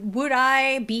would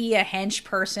I be a hench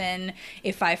person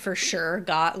if I for sure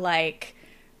got like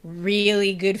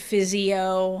really good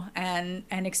physio and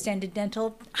extended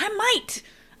dental? I might.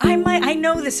 I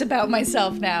know this about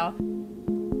myself now.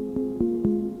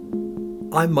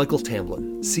 I'm Michael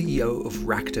Tamblyn, CEO of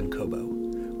Rakuten Kobo.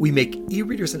 We make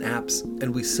e-readers and apps,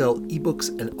 and we sell ebooks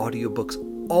and audiobooks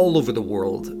all over the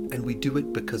world, and we do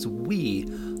it because we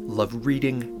love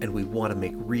reading and we want to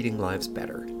make reading lives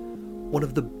better. One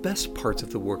of the best parts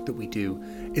of the work that we do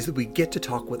is that we get to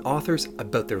talk with authors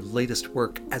about their latest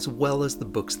work as well as the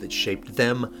books that shaped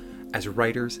them as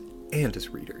writers and as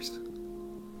readers.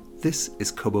 This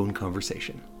is Kobo in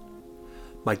Conversation.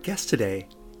 My guest today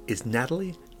is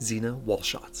Natalie Zina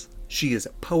Walschaerts. She is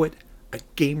a poet, a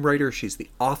game writer. She's the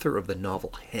author of the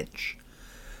novel Hench.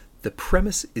 The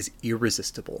premise is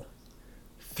irresistible.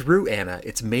 Through Anna,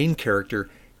 its main character,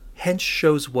 Hench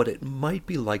shows what it might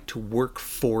be like to work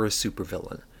for a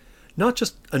supervillain. Not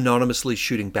just anonymously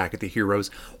shooting back at the heroes,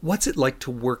 what's it like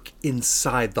to work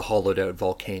inside the hollowed-out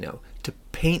volcano, to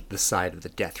paint the side of the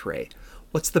death ray?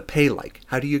 What's the pay like?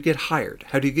 How do you get hired?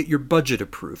 How do you get your budget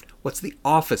approved? What's the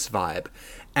office vibe?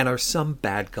 And are some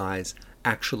bad guys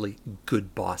actually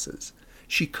good bosses?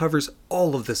 She covers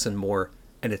all of this and more,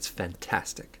 and it's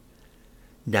fantastic.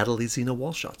 Natalie Zina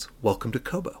Walschaerts, welcome to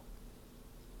Kobo.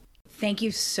 Thank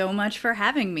you so much for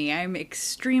having me. I'm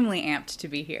extremely amped to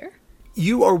be here.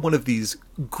 You are one of these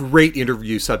great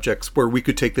interview subjects where we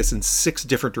could take this in 6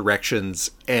 different directions,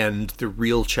 and the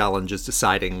real challenge is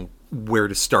deciding where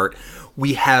to start.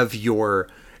 We have your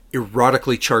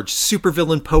erotically charged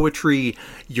supervillain poetry,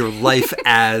 your life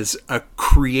as a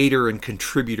creator and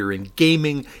contributor in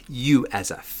gaming, you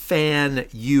as a fan,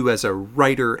 you as a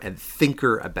writer and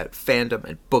thinker about fandom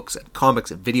and books and comics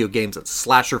and video games and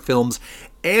slasher films,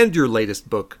 and your latest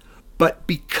book. But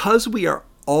because we are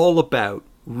all about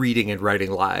reading and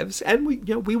writing lives, and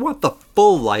we want the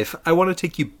full life, I want to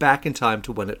take you back in time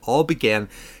to when it all began.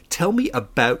 Tell me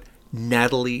about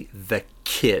Natalie the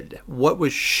kid. What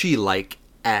was she like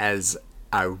as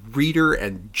a reader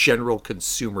and general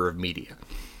consumer of media?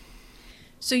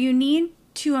 So you need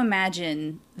to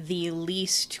imagine the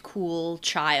least cool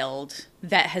child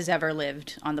that has ever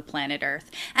lived on the planet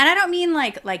Earth. And I don't mean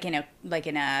like in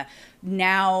a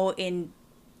now in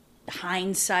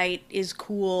hindsight is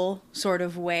cool sort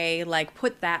of way, like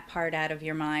put that part out of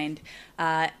your mind.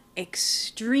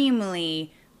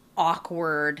 Extremely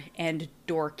awkward and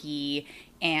dorky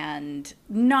and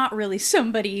not really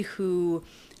somebody who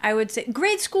I would say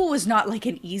grade school was not like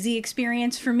an easy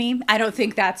experience for me. I don't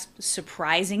think that's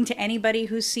surprising to anybody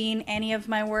who's seen any of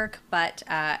my work, but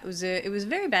it was a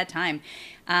very bad time.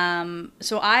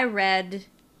 So I read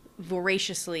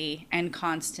voraciously and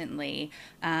constantly,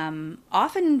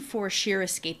 often for sheer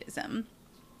escapism,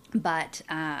 but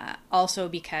also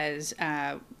because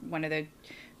one of the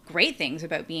great things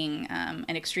about being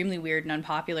an extremely weird and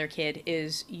unpopular kid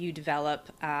is you develop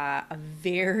a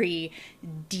very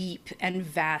deep and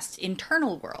vast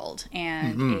internal world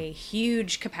and a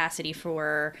huge capacity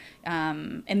for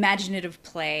imaginative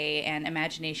play and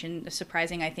imagination.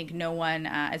 Surprising, I think no one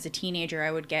as a teenager,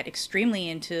 I would get extremely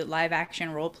into live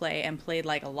action role play and played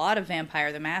like a lot of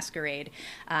Vampire the Masquerade,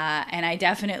 and I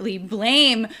definitely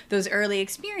blame those early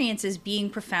experiences being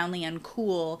profoundly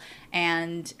uncool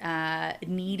and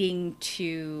needing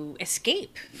to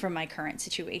escape from my current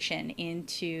situation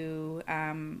into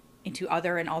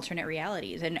other and alternate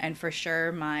realities. And for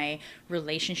sure, my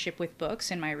relationship with books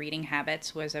and my reading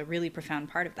habits was a really profound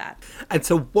part of that. And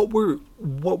so what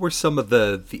were some of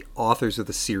the authors of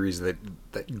the series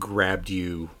that grabbed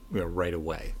you, right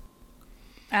away?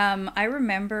 I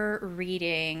remember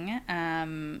reading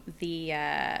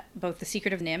both The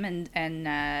Secret of NIMH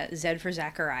and Zed for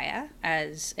Zachariah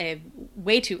as a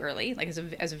way too early, like as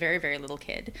a very, very little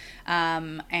kid,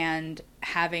 and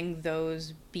having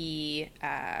those be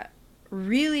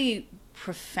really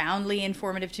profoundly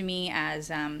informative to me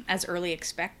as early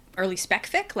spec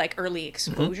fic, like early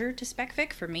exposure to spec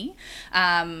fic for me.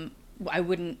 I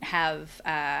wouldn't have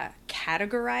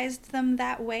categorized them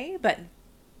that way, but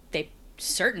they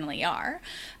certainly are.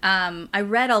 I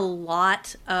read a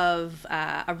lot of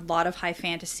high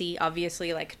fantasy.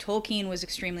 Obviously, like Tolkien was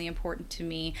extremely important to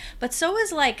me, but so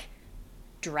was like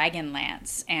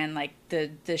Dragonlance and like the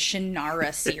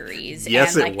Shannara series.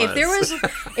 Yes, and like it was.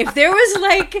 if there was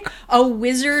like a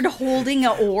wizard holding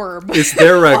an orb is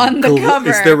there a on the cover,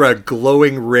 is there a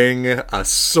glowing ring, a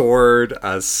sword,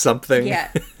 something?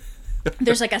 Yeah.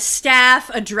 There's like a staff,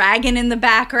 a dragon in the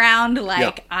background.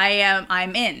 Like yeah.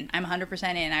 I'm in. I'm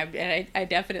 100% in. I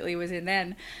definitely was in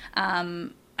then.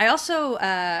 I also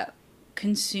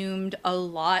consumed a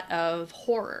lot of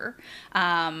horror.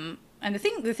 And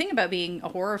the thing about being a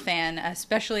horror fan,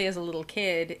 especially as a little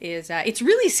kid, is it's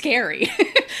really scary.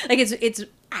 Like it's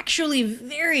actually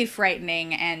very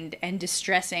frightening and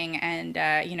distressing, and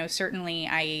certainly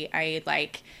I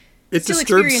like It still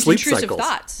disturbs experience sleep intrusive cycles.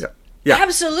 thoughts. Yeah. Yeah.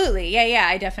 Absolutely. Yeah.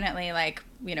 I definitely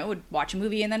would watch a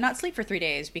movie and then not sleep for 3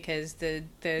 days because a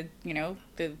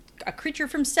creature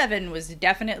from Seven was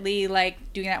definitely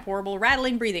like doing that horrible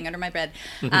rattling breathing under my bed.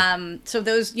 So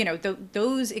those,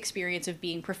 those experience of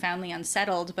being profoundly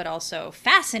unsettled, but also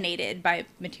fascinated by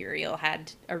material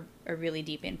had a really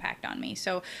deep impact on me.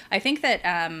 So I think that,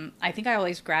 I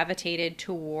always gravitated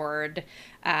toward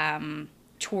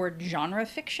genre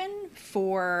fiction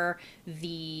for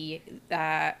the,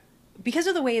 because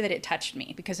of the way that it touched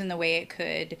me, because in the way it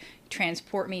could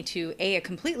transport me to a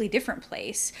completely different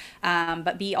place,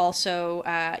 but B also,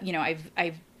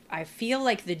 I feel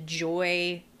like the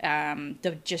joy,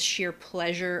 the just sheer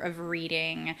pleasure of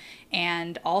reading,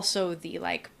 and also the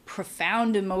like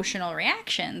profound emotional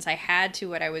reactions I had to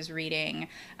what I was reading,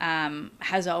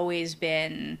 has always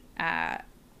been.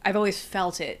 I've always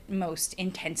felt it most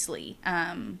intensely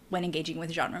when engaging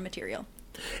with genre material.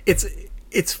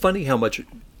 It's funny how much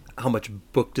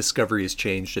book discovery has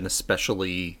changed, and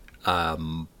especially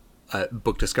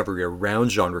book discovery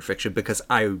around genre fiction, because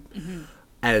I,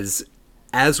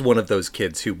 as one of those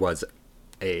kids who was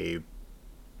a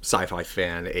sci-fi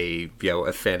fan, a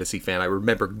fantasy fan, I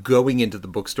remember going into the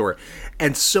bookstore,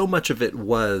 and so much of it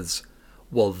was,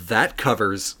 well, that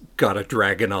cover's got a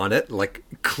dragon on it. Like,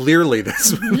 clearly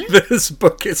this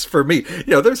book is for me.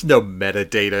 There's no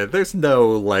metadata. There's no,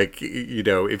 like,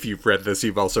 if you've read this,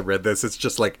 you've also read this. It's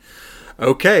just like,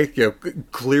 okay,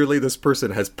 clearly this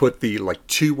person has put the, like,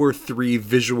 2 or 3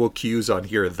 visual cues on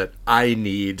here that I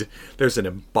need. There's an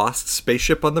embossed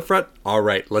spaceship on the front. All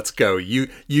right, let's go. You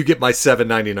get my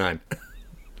 $7.99.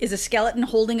 Is a skeleton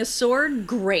holding a sword?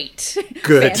 Great.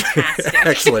 Good. Fantastic.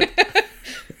 Excellent.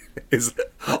 Is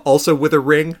also with a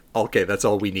ring. Okay, that's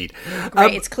all we need.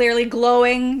 Right, it's clearly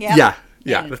glowing. Yep.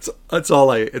 Yeah. That's all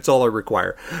I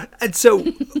require. And so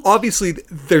obviously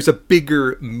there's a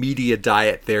bigger media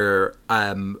diet there.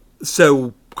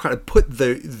 So kind of put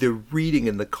the reading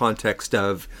in the context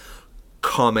of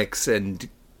comics and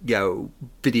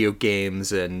video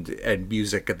games and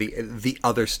music and the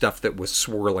other stuff that was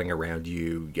swirling around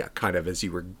you. Yeah, kind of as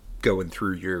you were going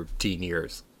through your teen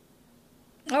years.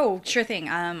 Oh, sure thing.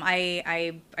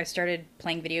 I started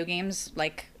playing video games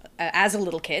like as a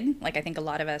little kid, like I think a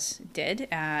lot of us did,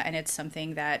 and it's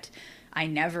something that I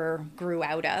never grew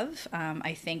out of.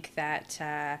 I think that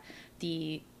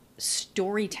the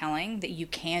storytelling that you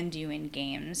can do in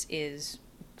games is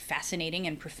fascinating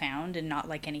and profound and not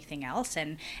like anything else.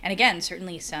 And again,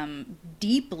 certainly some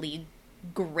deeply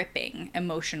gripping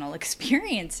emotional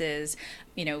experiences,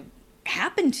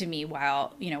 happened to me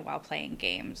while playing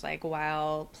games, like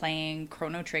while playing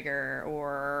Chrono Trigger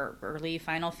or early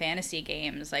Final Fantasy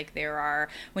games. Like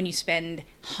when you spend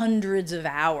hundreds of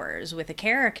hours with a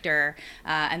character,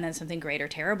 and then something great or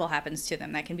terrible happens to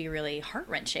them, that can be really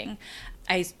heart-wrenching.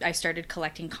 I started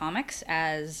collecting comics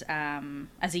as a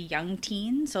young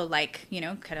teen, so like,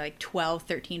 kind of like 12,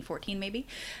 13, 14 maybe.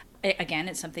 Again,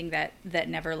 it's something that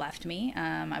never left me.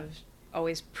 I was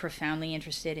always profoundly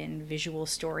interested in visual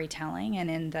storytelling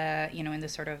and in the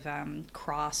sort of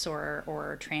cross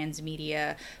or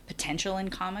transmedia potential in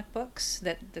comic books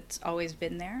that's always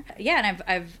been there. Yeah, and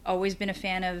I've always been a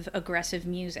fan of aggressive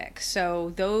music.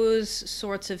 So those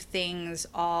sorts of things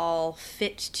all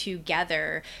fit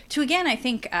together to, again, I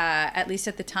think, at least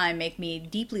at the time, make me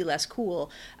deeply less cool,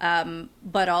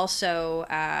 but also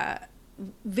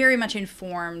very much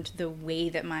informed the way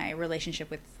that my relationship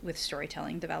with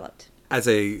storytelling developed. As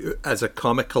a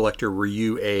comic collector, were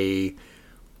you a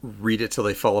read it till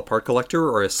they fall apart collector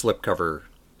or a slipcover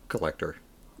collector?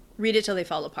 Read it till they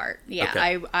fall apart. Yeah,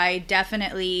 okay. I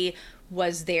definitely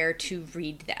was there to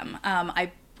read them.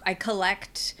 I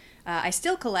collect. I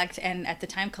still collect, and at the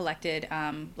time collected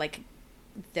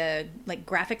the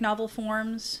graphic novel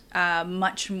forms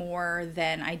much more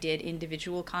than I did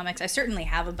individual comics. I certainly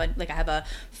have I have a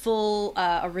full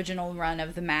original run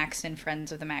of The Max and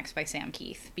Friends of the Max by Sam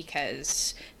Keith,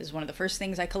 because this is one of the first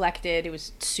things I collected. It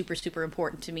was super, super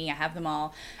important to me. I have them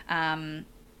all.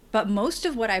 But most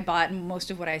of what I bought and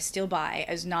most of what I still buy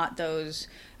is not those,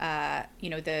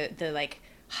 the like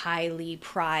highly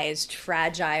prized,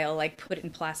 fragile, like put it in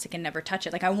plastic and never touch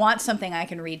it. Like I want something I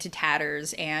can read to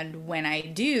tatters, and when I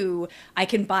do, I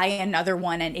can buy another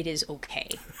one and it is okay.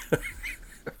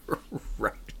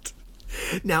 Right.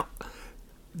 Now,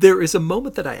 there is a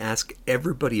moment that I ask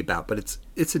everybody about, but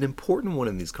it's an important one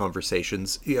in these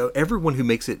conversations. Everyone who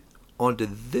makes it onto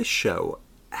this show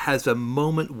has a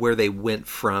moment where they went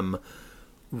from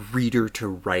reader to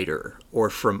writer or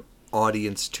from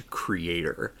audience to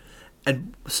creator.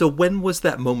 And so when was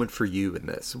that moment for you in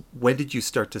this? When did you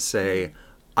start to say,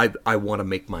 I want to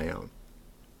make my own?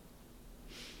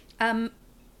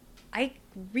 I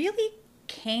really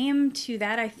came to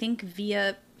that, I think,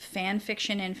 via fan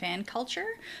fiction and fan culture.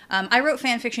 I wrote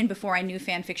fan fiction before I knew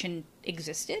fan fiction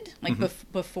existed, like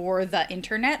before the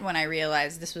internet, when I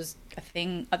realized this was a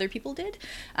thing other people did.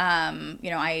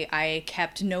 I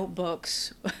kept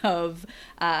notebooks of,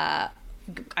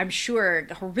 I'm sure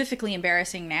horrifically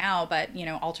embarrassing now, but,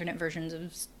 alternate versions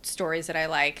of stories that I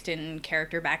liked and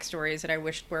character backstories that I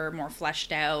wished were more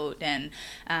fleshed out. And,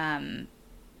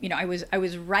 I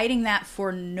was writing that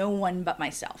for no one but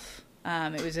myself.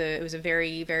 It was a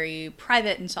very, very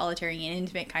private and solitary and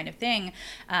intimate kind of thing.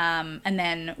 And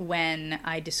then when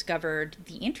I discovered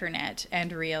the internet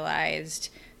and realized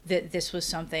that this was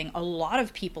something a lot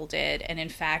of people did, and in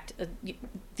fact,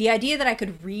 the idea that I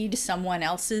could read someone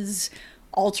else's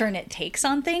alternate takes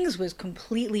on things was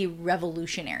completely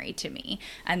revolutionary to me,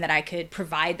 and that I could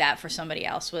provide that for somebody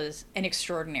else was an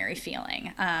extraordinary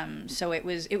feeling. So it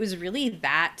was really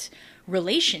that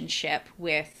relationship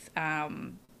with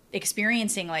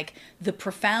experiencing like the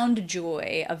profound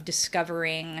joy of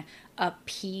discovering a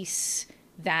piece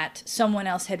that someone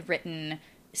else had written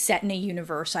set in a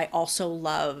universe I also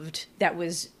loved, that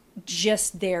was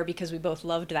just there because we both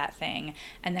loved that thing,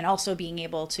 and then also being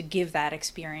able to give that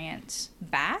experience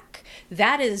back.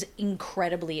 That is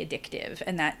incredibly addictive,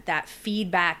 and that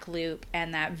feedback loop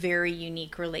and that very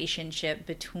unique relationship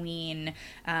between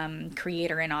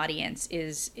creator and audience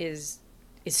is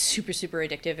super, super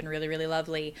addictive and really, really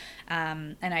lovely.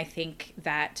 And I think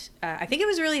that it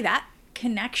was really that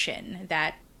connection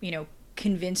that,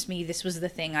 convinced me this was the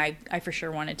thing I for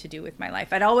sure wanted to do with my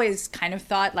life. I'd always kind of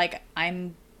thought like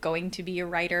I'm going to be a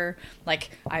writer.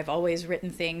 Like I've always written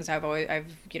things. I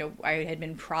had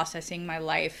been processing my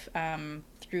life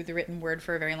through the written word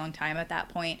for a very long time at that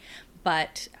point.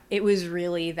 But it was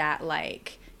really that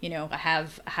like, I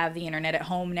have the internet at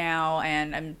home now,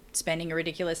 and I'm spending a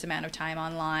ridiculous amount of time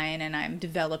online, and I'm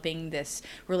developing this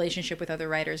relationship with other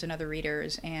writers and other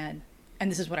readers, and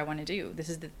this is what I want to do. This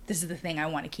is the thing I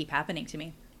want to keep happening to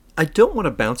me. I don't want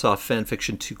to bounce off fan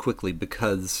fiction too quickly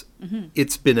because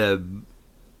it's been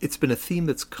a theme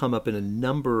that's come up in a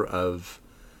number of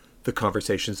the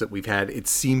conversations that we've had. It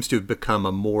seems to have become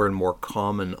a more and more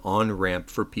common on-ramp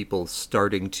for people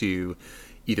starting to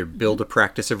either build a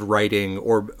practice of writing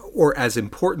or as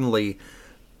importantly,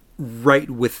 write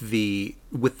with the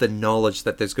knowledge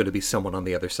that there's going to be someone on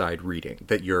the other side reading,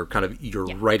 that you're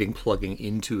writing plugging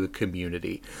into a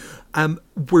community.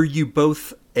 Were you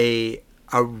both a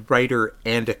writer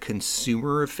and a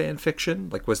consumer of fan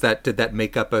fiction? Like, did that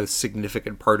make up a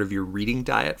significant part of your reading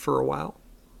diet for a while?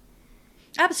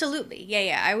 Absolutely.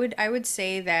 Yeah. I would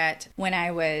say that when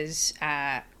I was,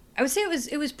 I would say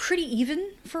it was pretty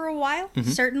even for a while,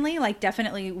 certainly, like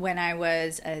definitely when I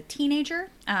was a teenager.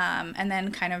 And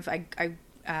then kind of,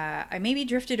 I maybe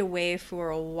drifted away for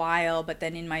a while, but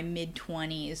then in my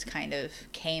mid-20s kind of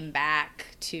came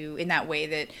back to, in that way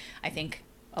that I think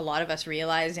a lot of us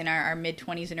realized in our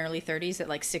mid-20s and early 30s that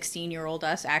like 16-year-old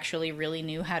us actually really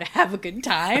knew how to have a good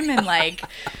time, and like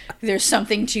there's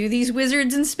something to these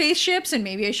wizards and spaceships, and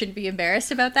maybe I shouldn't be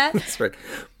embarrassed about that. That's right.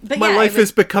 But my life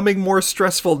is becoming more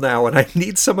stressful now, and I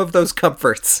need some of those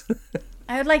comforts.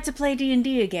 I would like to play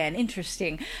D&D again.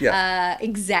 Interesting. Yeah.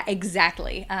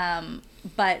 Exactly.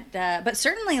 But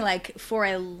certainly, like, for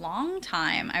a long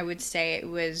time, I would say it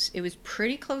was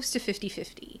pretty close to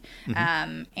 50-50.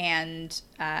 And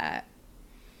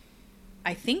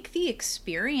I think the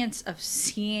experience of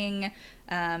seeing,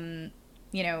 within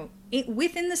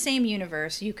the same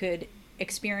universe, you could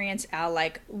experience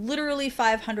like literally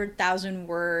 500,000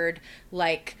 word,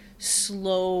 like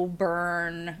slow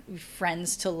burn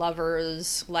friends to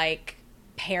lovers, like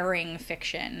pairing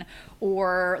fiction,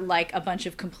 or like a bunch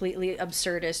of completely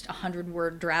absurdist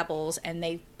 100-word drabbles, and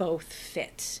they both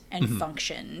fit and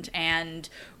functioned and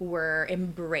were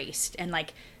embraced, and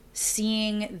like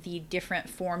seeing the different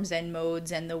forms and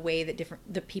modes and the way that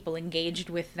the people engaged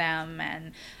with them,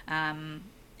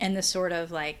 and the sort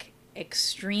of like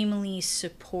extremely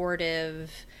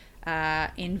supportive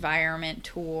environment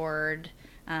toward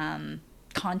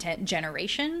content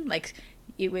generation. Like,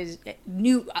 it was,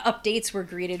 new updates were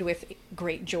greeted with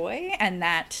great joy, and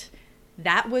that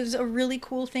was a really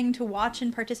cool thing to watch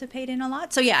and participate in a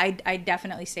lot. So yeah, I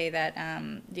definitely say that,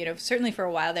 certainly for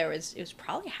a while there it was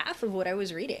probably half of what I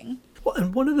was reading. Well,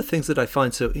 and one of the things that I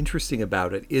find so interesting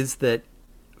about it is that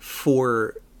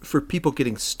for people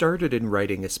getting started in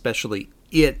writing, especially,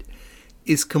 it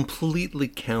is completely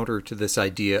counter to this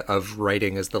idea of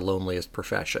writing as the loneliest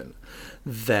profession.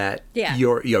 That Yeah.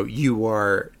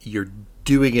 you're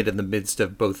doing it in the midst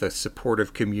of both a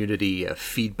supportive community, a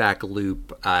feedback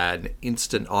loop, an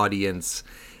instant audience,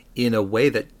 in a way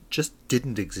that just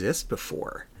didn't exist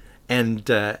before. And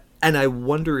I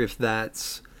wonder if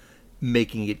that's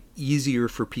making it easier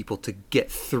for people to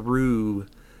get through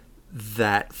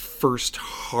that first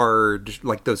hard,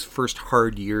 like those first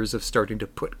hard years of starting to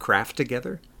put craft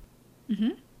together.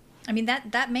 I mean,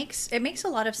 that makes a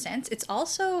lot of sense. It's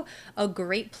also a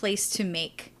great place to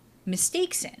make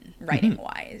mistakes in, writing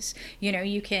wise. You know,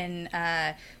 you can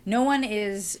no one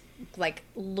is like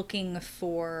looking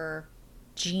for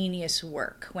genius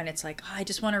work when it's like, oh, I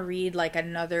just want to read like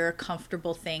another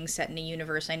comfortable thing set in a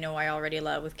universe I know I already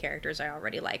love with characters I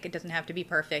already like. It doesn't have to be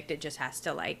perfect. It just has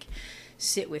to like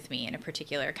sit with me in a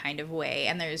particular kind of way.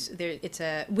 And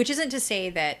which isn't to say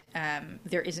that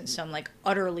there isn't some like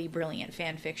utterly brilliant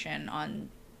fan fiction on,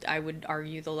 I would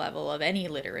argue, the level of any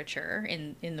literature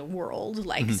in the world.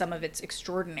 Like some of it's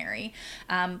extraordinary,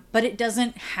 but it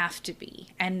doesn't have to be.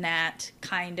 And that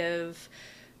kind of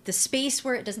the space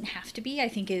where it doesn't have to be, I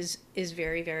think, is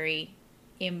very, very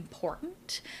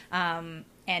important. And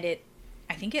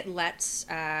I think it lets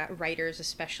writers,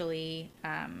 especially,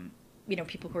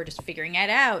 people who are just figuring it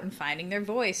out and finding their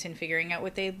voice and figuring out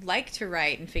what they'd like to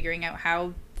write and figuring out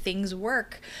how things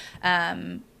work.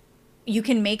 You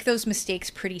can make those mistakes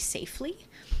pretty safely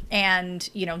and,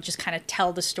 just kind of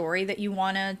tell the story that you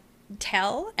want to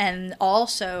tell, and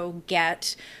also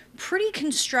get pretty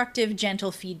constructive,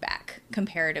 gentle feedback,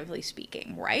 comparatively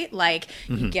speaking, right? Like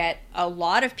you get a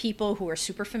lot of people who are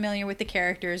super familiar with the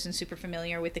characters and super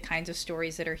familiar with the kinds of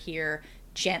stories that are here,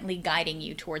 gently guiding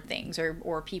you toward things,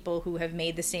 or people who have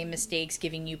made the same mistakes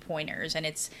giving you pointers, and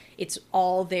it's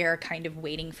all there kind of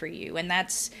waiting for you. And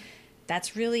that's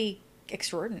really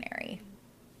extraordinary.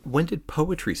 When did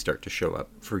poetry start to show up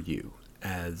for you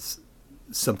as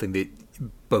something that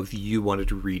both you wanted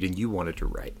to read and you wanted to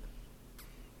write?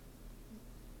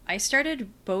 I started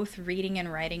both reading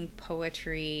and writing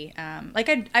poetry.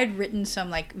 I'd written some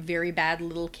like very bad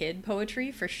little kid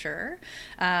poetry for sure.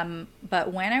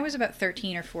 But when I was about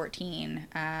 13 or 14,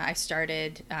 I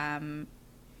started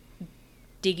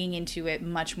digging into it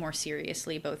much more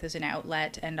seriously, both as an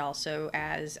outlet and also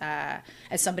as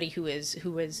somebody who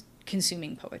was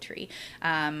consuming poetry.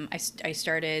 I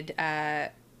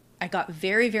got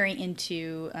very, very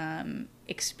into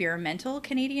experimental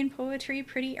Canadian poetry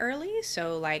pretty early.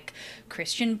 So like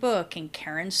Christian Book and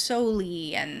Karen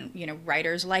Soley and,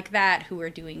 writers like that who are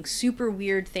doing super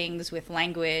weird things with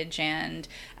language and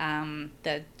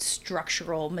the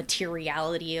structural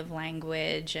materiality of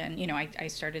language. And, I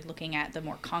started looking at the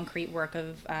more concrete work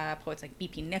of poets like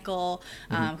B.P. Nichol,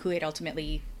 who I'd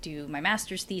ultimately do my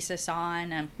master's thesis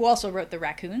on, who also wrote The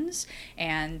Raccoons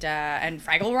and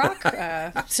Fraggle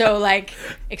Rock. So like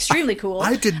extremely cool.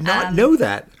 I did not know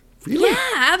that. Really?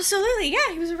 Yeah, absolutely.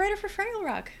 Yeah, he was a writer for Fraggle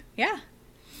Rock. Yeah.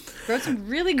 Wrote some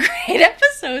really great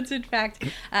episodes, in fact.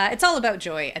 It's all about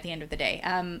joy at the end of the day.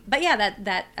 But yeah,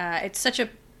 that it's such a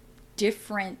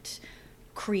different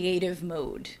creative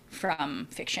mode from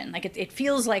fiction. Like it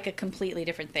feels like a completely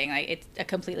different thing. Like it's a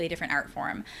completely different art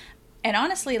form. And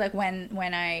honestly, like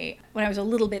when I was a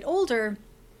little bit older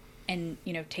and,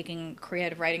 taking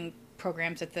creative writing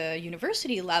programs at the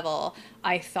university level,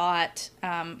 I thought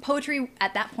poetry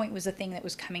at that point was the thing that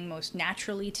was coming most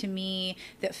naturally to me,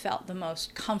 that felt the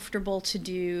most comfortable to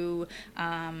do,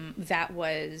 it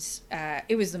was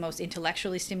the most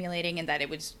intellectually stimulating, and that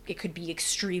it could be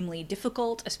extremely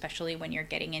difficult, especially when you're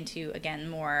getting into, again,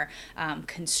 more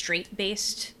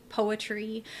constraint-based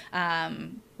poetry,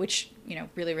 which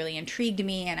really, really intrigued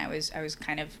me, and I was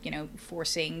kind of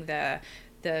forcing the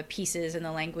pieces and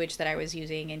the language that I was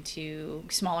using into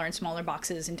smaller and smaller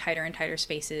boxes and tighter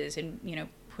spaces, and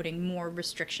putting more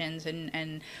restrictions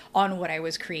and on what I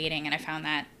was creating. And I found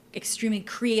that extremely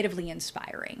creatively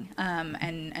inspiring,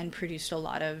 and produced a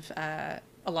lot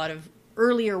of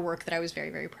earlier work that I was very,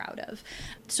 very proud of.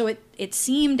 So it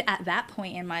seemed at that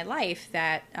point in my life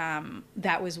that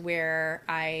that was where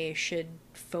I should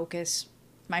focus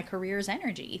my career's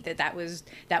energy, that was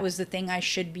the thing I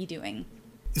should be doing.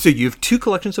 So you have two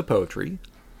collections of poetry,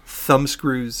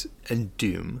 Thumbscrews and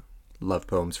Doom, love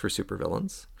poems for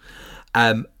supervillains.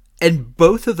 And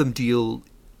both of them deal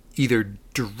either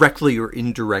directly or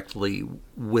indirectly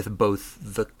with both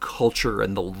the culture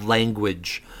and the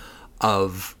language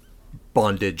of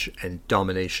bondage and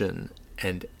domination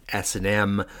and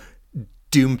S&M.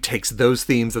 Doom takes those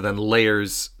themes and then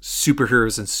layers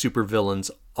superheroes and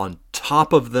supervillains on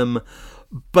top of them,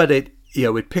 but it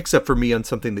it picks up for me on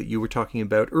something that you were talking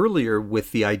about earlier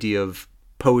with the idea of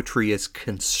poetry as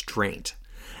constraint.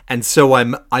 And so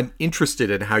I'm interested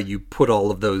in how you put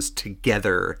all of those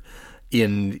together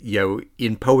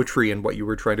in poetry and what you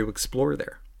were trying to explore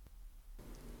there.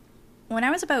 When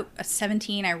I was about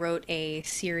 17, I wrote a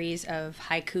series of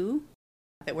haiku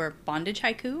that were bondage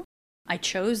haiku. I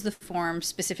chose the form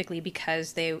specifically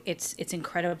because it's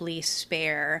incredibly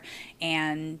spare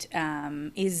and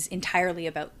is entirely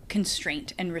about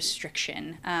constraint and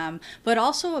restriction, but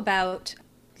also about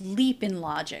leap in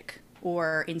logic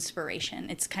or inspiration.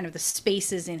 It's kind of the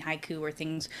spaces in haiku where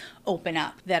things open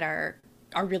up that are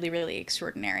really, really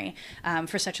extraordinary.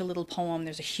 For such a little poem,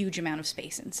 there's a huge amount of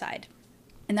space inside.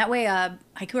 And that way,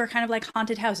 haiku are kind of like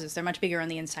haunted houses. They're much bigger on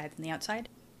the inside than the outside.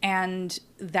 And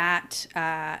that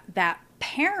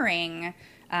pairing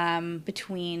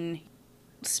between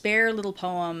spare little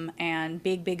poem and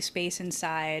big, big space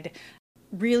inside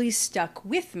really stuck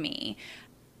with me.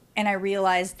 And I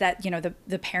realized that,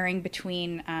 the pairing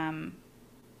between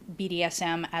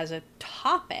BDSM as a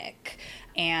topic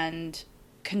and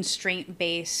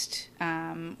constraint-based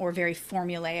or very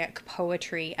formulaic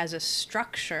poetry as a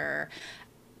structure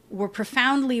were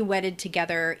profoundly wedded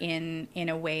together in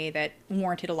a way that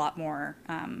warranted a lot more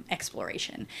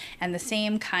exploration. And the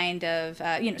same kind of,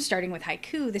 starting with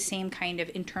haiku, the same kind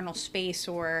of internal space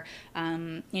or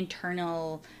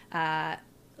internal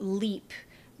leap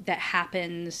that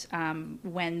happens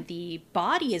when the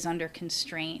body is under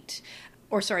constraint,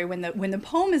 when the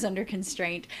poem is under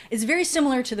constraint, is very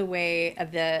similar to the way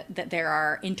that there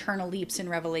are internal leaps and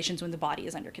revelations when the body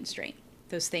is under constraint.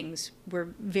 Those things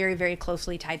were very, very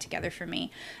closely tied together for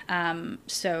me.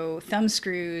 So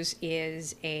Thumbscrews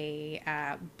is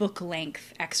a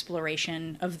book-length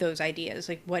exploration of those ideas.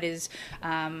 Like what is,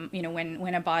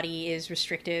 when a body is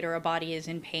restricted or a body is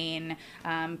in pain,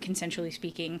 consensually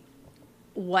speaking,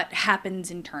 what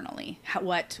happens internally,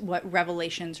 what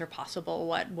revelations are possible,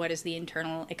 what is the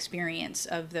internal experience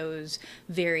of those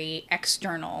very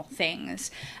external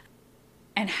things.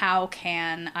 And how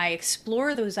can I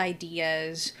explore those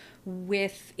ideas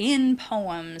within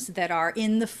poems that are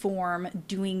in the form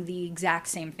doing the exact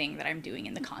same thing that I'm doing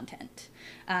in the content,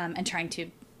 and trying to,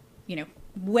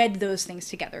 wed those things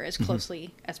together as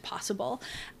closely as possible.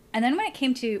 And then when it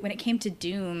came to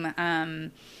Doom,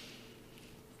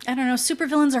 I don't know,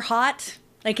 supervillains are hot.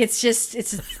 Like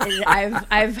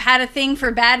I've had a thing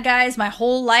for bad guys my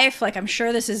whole life. Like I'm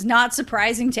sure this is not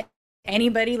surprising to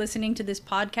anybody listening to this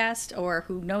podcast or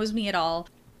who knows me at all,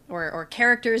 or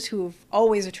characters who've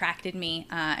always attracted me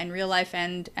in real life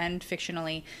and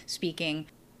fictionally speaking.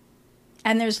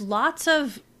 And there's lots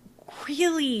of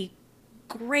really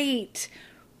great,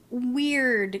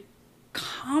 weird,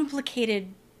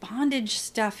 complicated bondage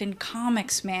stuff in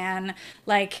comics, man.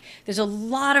 Like there's a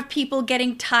lot of people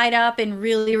getting tied up in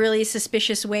really, really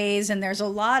suspicious ways, and there's a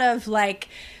lot of like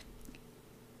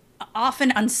often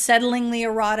unsettlingly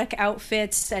erotic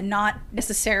outfits, and not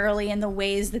necessarily in the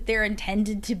ways that they're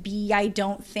intended to be, I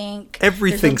don't think.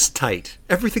 Everything's tight.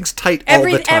 Everything's tight all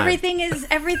the time.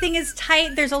 Everything is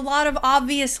tight. There's a lot of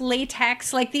obvious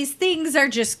latex. Like these things are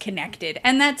just connected,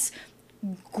 and that's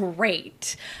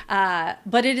great.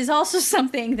 But it is also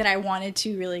something that I wanted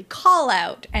to really call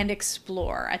out and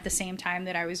explore at the same time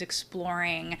that I was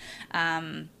exploring,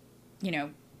 kind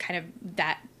of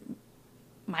that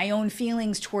my own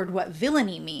feelings toward what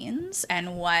villainy means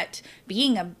and what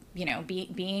being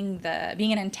being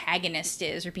an antagonist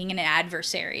is, or being an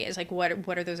adversary is. Like what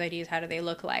are those ideas? How do they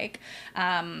look like?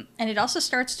 And it also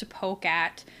starts to poke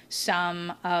at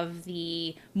some of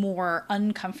the more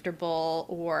uncomfortable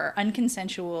or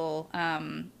unconsensual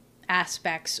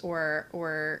aspects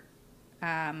or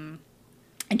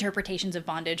interpretations of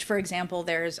bondage. For example,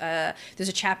 there's a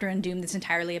chapter in Doom that's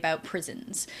entirely about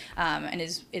prisons, and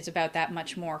is about that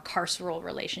much more carceral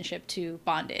relationship to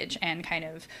bondage, and kind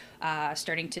of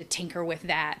starting to tinker with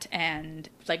that, and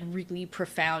like really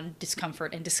profound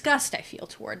discomfort and disgust I feel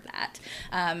toward that.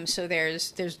 So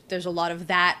there's a lot of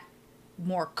that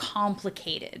more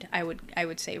complicated, I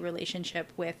would say,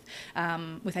 relationship with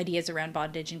ideas around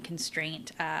bondage and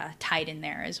constraint tied in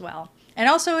there as well. And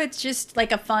also, it's just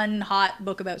like a fun, hot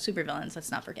book about supervillains.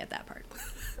 Let's not forget that part.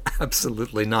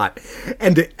 Absolutely not.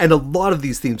 And a lot of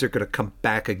these themes are going to come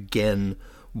back again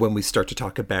when we start to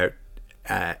talk about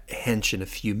Hench in a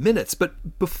few minutes.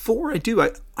 But before I do,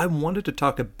 I wanted to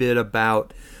talk a bit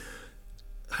about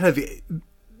kind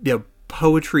of,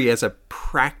 poetry as a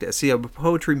practice.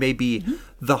 Poetry may be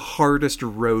the hardest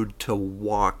road to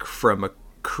walk from a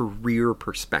career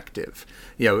perspective,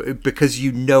 because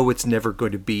it's never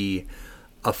going to be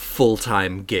a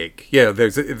full-time gig.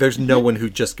 There's no one who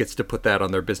just gets to put that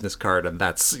on their business card and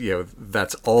that's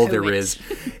all there is.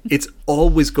 It's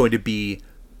always going to be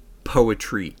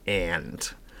poetry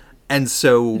and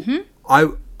so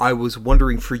I was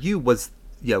wondering for you, was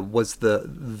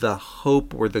the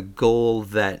hope or the goal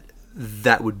that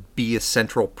would be a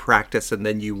central practice and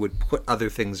then you would put other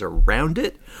things around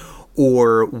it?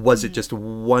 Or was it just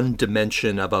one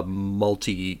dimension of a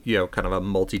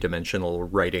multi-dimensional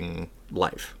writing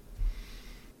life?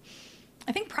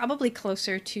 I think probably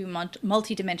closer to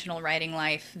multi-dimensional writing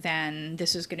life than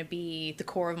this is going to be the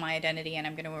core of my identity and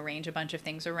I'm going to arrange a bunch of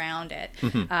things around it.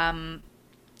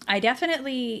 I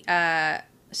definitely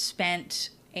spent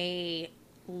a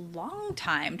long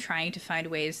time trying to find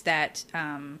ways that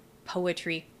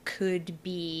poetry could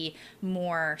be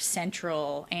more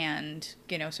central and,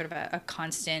 sort of a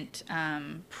constant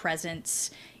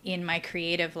presence in my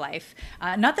creative life.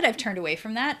 Not that I've turned away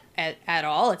from that at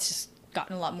all. It's just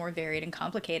gotten a lot more varied and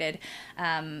complicated.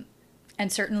 And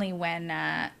certainly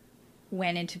when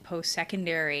went into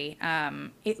post-secondary,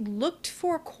 it looked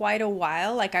for quite a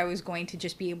while like I was going to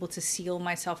just be able to seal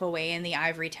myself away in the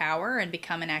ivory tower and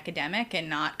become an academic and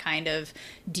not kind of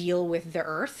deal with the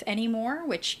earth anymore,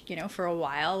 which, for a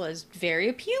while was very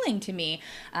appealing to me.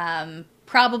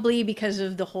 Probably because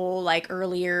of the whole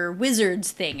earlier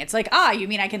wizards thing. It's like, you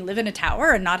mean I can live in a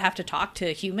tower and not have to talk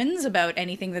to humans about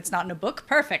anything that's not in a book?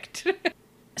 Perfect.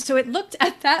 So it looked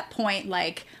at that point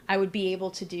like I would be able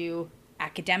to do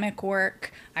academic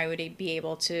work. I would be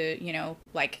able to,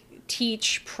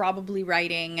 teach, probably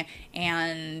writing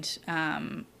and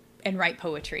write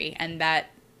poetry. And that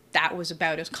was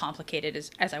about as complicated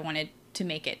as I wanted to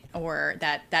make it, or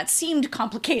that seemed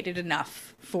complicated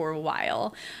enough for a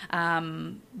while.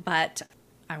 But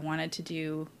I wanted to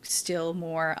do still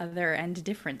more other and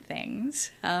different things.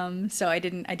 So I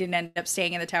didn't end up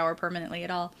staying in the tower permanently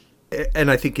at all. And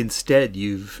I think instead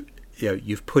you've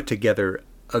put together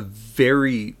a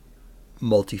very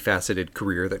multifaceted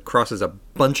career that crosses a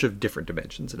bunch of different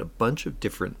dimensions and a bunch of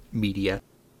different media.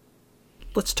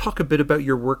 Let's talk a bit about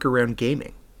your work around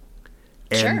gaming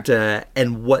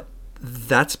and what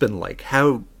that's been like.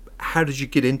 How did you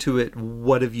get into it?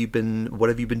 What have you been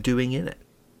doing in it?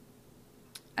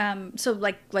 So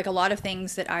like a lot of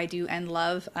things that I do and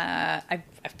love, I've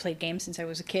played games since I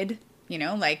was a kid.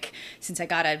 Since I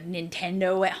got a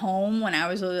Nintendo at home when I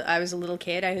was a little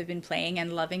kid, I have been playing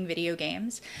and loving video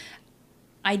games.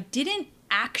 I didn't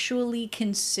actually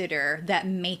consider that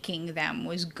making them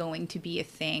was going to be a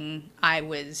thing I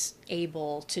was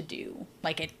able to do.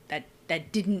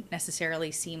 That didn't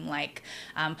necessarily seem like,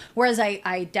 whereas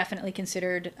I definitely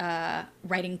considered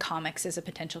writing comics as a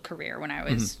potential career when I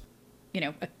was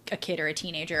a kid or a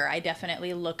teenager. I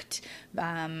definitely looked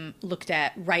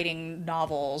at writing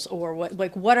novels or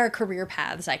what are career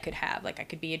paths I could have. I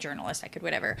could be a journalist, I could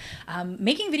whatever.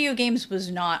 Making video games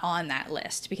was not on that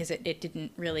list because it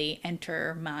didn't really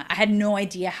enter I had no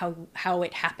idea how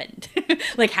it happened,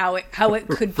 how it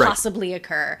could possibly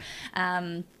occur.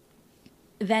 Then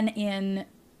in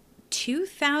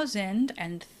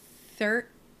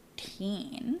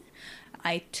 2013,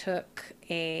 I took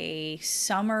a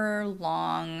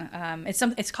summer-long,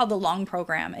 it's called the Long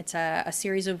Program. It's a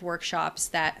series of workshops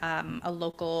that a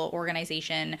local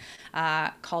organization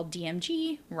called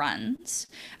DMG runs.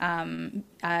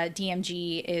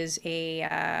 DMG is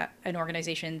an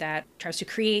organization that tries to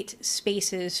create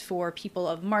spaces for people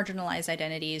of marginalized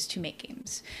identities to make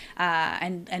games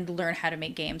and learn how to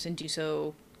make games and do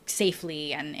so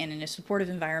safely and in a supportive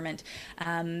environment.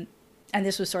 And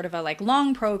this was sort of a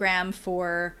long program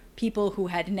for people who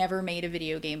had never made a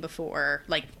video game before.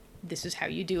 This is how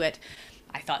you do it.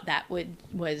 I thought that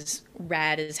was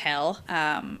rad as hell,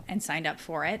 and signed up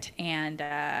for it and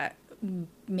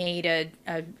made a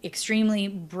extremely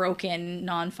broken,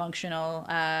 non-functional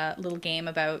little game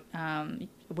about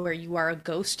where you are a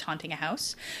ghost haunting a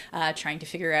house, trying to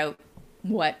figure out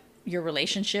what your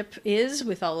relationship is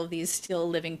with all of these still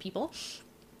living people.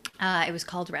 It was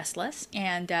called Restless,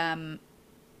 and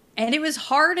it was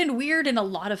hard and weird and a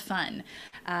lot of fun.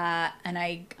 And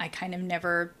I kind of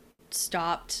never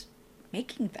stopped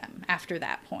making them after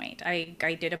that point. I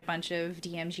did a bunch of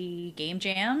DMG game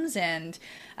jams and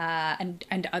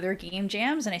other game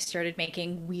jams, and I started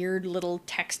making weird little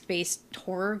text-based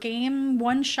horror game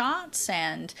one-shots,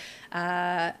 and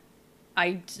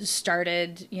I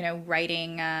started,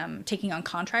 writing, taking on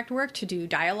contract work to do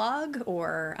dialogue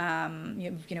or,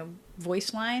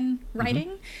 voice line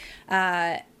writing.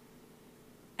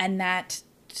 And that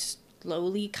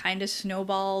slowly kind of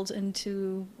snowballed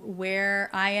into where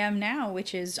I am now,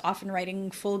 which is often writing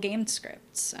full game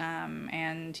scripts,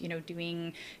 and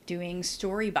doing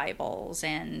story bibles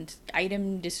and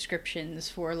item descriptions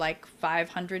for like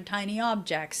 500 tiny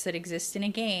objects that exist in a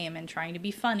game, and trying to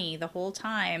be funny the whole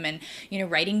time, and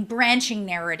writing branching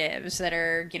narratives that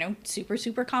are super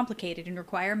super complicated and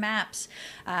require maps.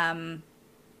 And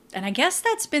I guess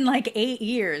that's been like 8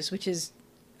 years, which is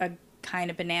a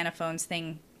kind of banana phones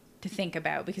thing to think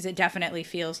about, because it definitely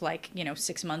feels like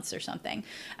 6 months or something.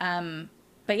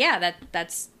 But yeah,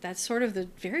 that's sort of the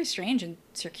very strange and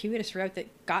circuitous route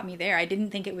that got me there. I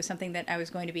didn't think it was something that I was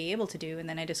going to be able to do, and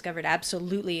then I discovered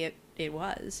absolutely it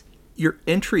was. Your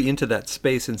entry into that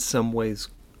space in some ways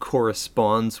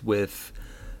corresponds with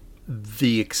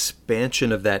the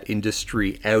expansion of that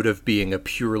industry out of being a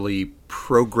purely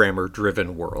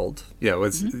programmer-driven world.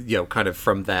 It's kind of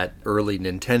from that early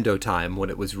Nintendo time when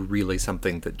it was really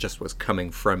something that just was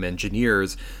coming from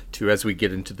engineers, to as we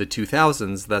get into the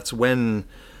 2000s, that's when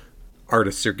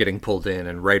artists are getting pulled in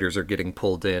and writers are getting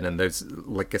pulled in, and there's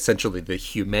like essentially the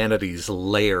humanities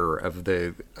layer of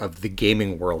the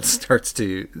gaming world starts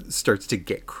to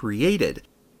get created.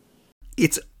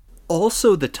 It's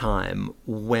also the time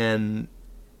when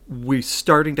we're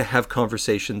starting to have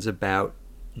conversations about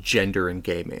gender in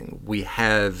gaming. We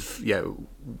have,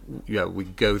 we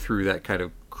go through that kind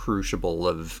of crucible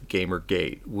of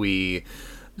Gamergate. We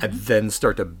then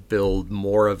start to build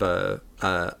more of a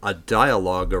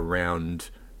dialogue around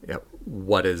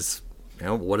what is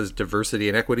diversity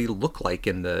and equity look like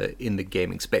in the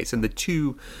gaming space. And the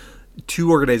two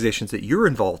organizations that you're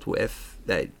involved with,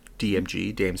 that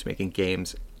DMG, Dames Making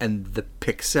Games, and the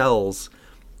Pixels,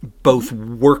 both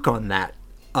work on that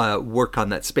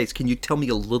space. Can you tell me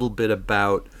a little bit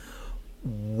about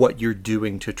what you're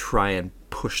doing to try and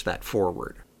push that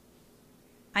forward?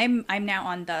 I'm now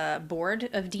on the board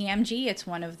of DMG. It's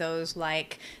one of those,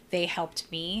 like, they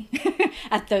helped me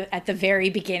at the very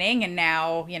beginning, and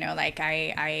now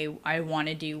I want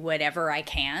to do whatever I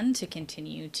can to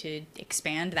continue to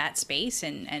expand that space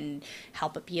and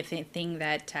help it be a thing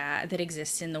that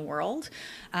exists in the world.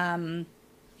 I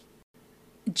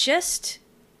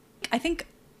think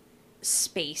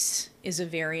space is a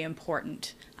very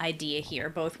important idea here,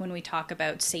 both when we talk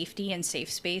about safety and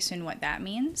safe space and what that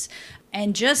means,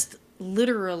 and just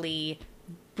literally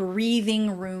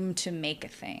breathing room to make a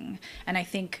thing. And I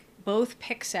think both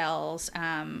Pixels,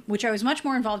 which I was much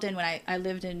more involved in when I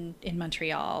lived in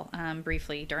Montreal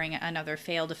briefly during another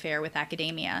failed affair with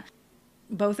academia,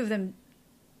 both of them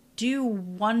do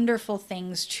wonderful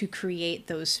things to create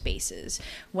those spaces,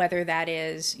 whether that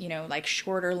is, like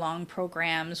shorter, long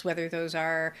programs, whether those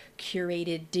are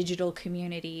curated digital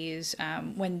communities.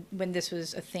 When this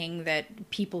was a thing that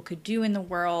people could do in the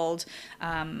world,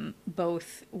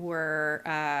 both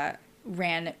were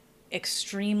ran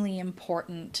extremely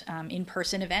important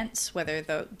in-person events,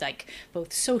 whether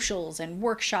both socials and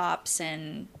workshops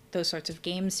and those sorts of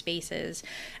game spaces.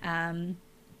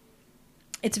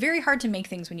 It's very hard to make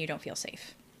things when you don't feel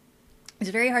safe. It's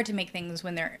very hard to make things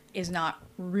when there is not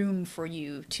room for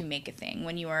you to make a thing.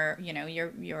 When you are,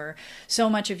 you're so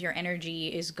much of your energy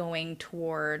is going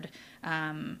toward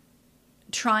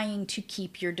trying to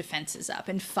keep your defenses up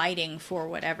and fighting for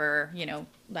whatever,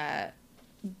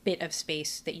 bit of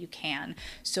space that you can.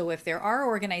 So if there are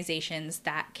organizations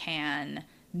that can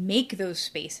make those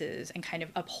spaces and kind of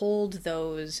uphold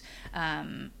those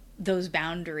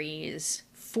boundaries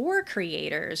for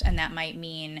creators, and that might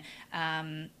mean,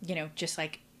 just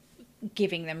like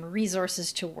giving them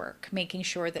resources to work, making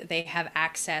sure that they have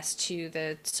access to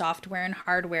the software and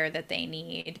hardware that they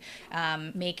need,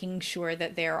 making sure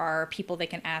that there are people they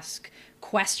can ask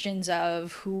questions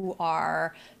of who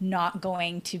are not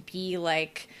going to be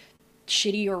like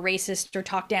shitty or racist or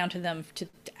talk down to them to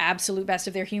the absolute best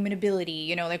of their human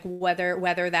ability, like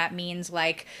whether that means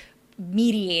like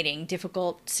mediating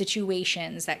difficult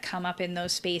situations that come up in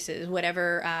those spaces,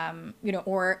 whatever,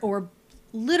 or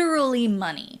literally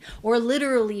money, or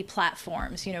literally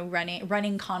platforms,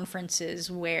 running conferences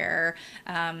where,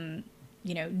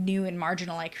 new and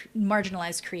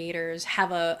marginalized creators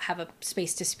have a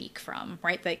space to speak from,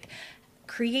 right? Like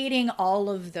creating all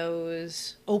of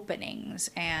those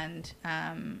openings and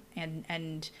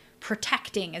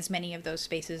protecting as many of those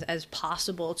spaces as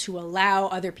possible to allow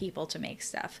other people to make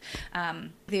stuff.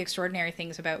 The extraordinary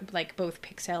things about like both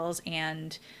Pixels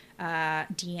and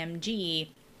DMG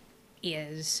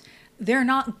is they're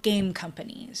not game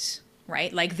companies,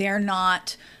 right? Like they're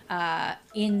not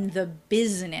in the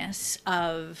business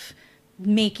of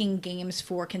making games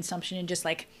for consumption and just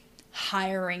like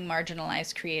hiring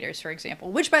marginalized creators, for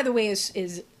example, which by the way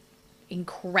is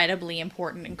incredibly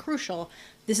important and crucial.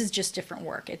 This is just different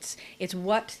work. It's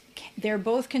what they're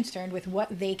both concerned with,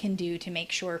 what they can do to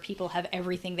make sure people have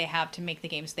everything they have to make the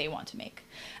games they want to make.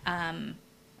 And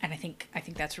I think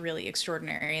that's really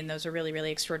extraordinary, and those are really,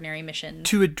 really extraordinary missions.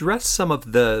 To address some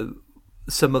of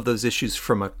those issues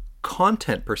from a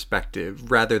content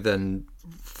perspective rather than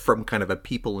from kind of a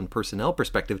people and personnel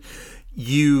perspective,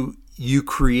 you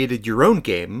created your own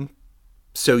game,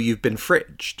 So You've Been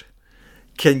Fridged.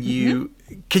 Can you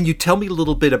tell me a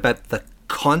little bit about the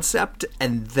concept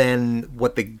and then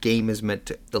what the game is meant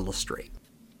to illustrate?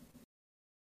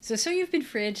 So You've Been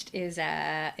Fridged is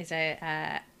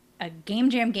a game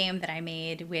jam game that I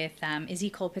made with Izzy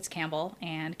Colpitts Campbell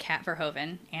and Kat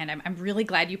Verhoeven, and I'm really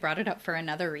glad you brought it up for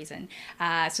another reason.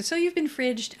 So You've Been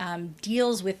Fridged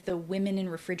deals with the women in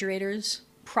refrigerators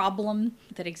problem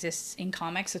that exists in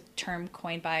comics, a term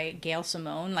coined by Gail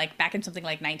Simone, like back in something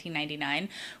like 1999,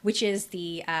 which is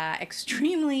the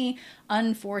extremely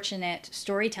unfortunate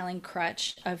storytelling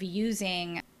crutch of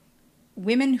using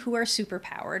women who are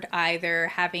superpowered, either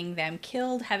having them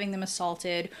killed, having them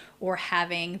assaulted, or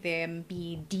having them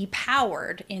be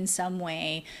depowered in some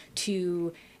way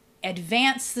to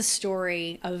advance the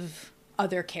story of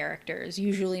other characters,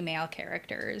 usually male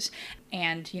characters,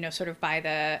 and sort of by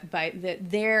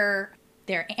their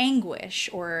anguish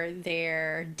or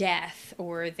their death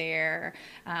or their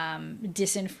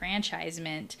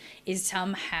disenfranchisement is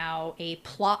somehow a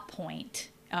plot point,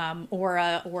 or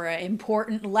a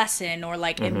important lesson, or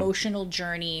like emotional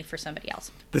journey for somebody else.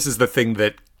 This is the thing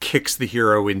that kicks the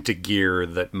hero into gear,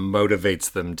 that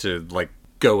motivates them to like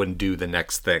go and do the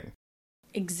next thing.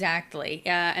 Exactly.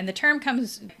 And the term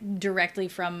comes directly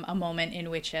from a moment in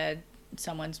which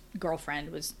someone's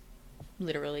girlfriend was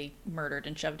literally murdered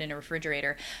and shoved in a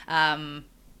refrigerator,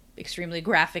 extremely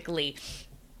graphically,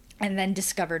 and then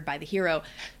discovered by the hero.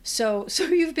 So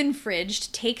You've Been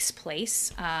Fridged takes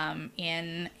place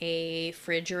in a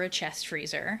fridge or a chest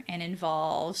freezer, and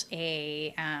involves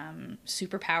a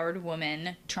superpowered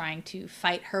woman trying to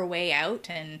fight her way out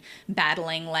and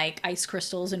battling like ice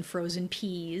crystals and frozen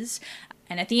peas.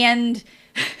 And at the end,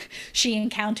 she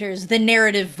encounters the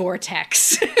narrative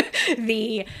vortex,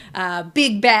 the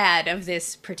big bad of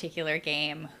this particular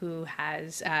game, who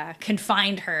has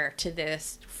confined her to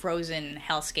this frozen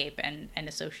hellscape and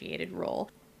associated role.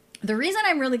 The reason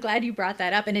I'm really glad you brought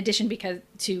that up, in addition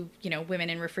to women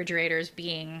in refrigerators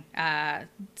being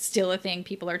still a thing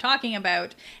people are talking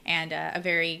about, and a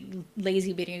very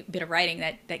lazy bit of writing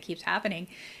that keeps happening,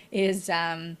 is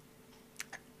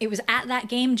it was at that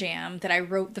game jam that I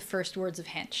wrote the first words of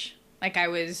Hench. Like I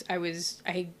wrote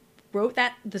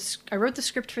the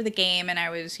script for the game, and I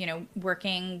was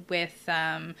working with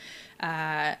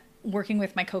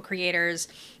my co-creators.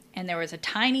 And there was a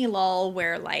tiny lull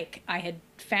where like I had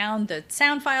found the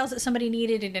sound files that somebody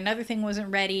needed and another thing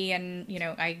wasn't ready. And,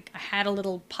 I had a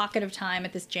little pocket of time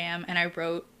at this jam, and I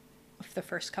wrote the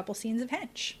first couple scenes of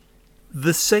Hench.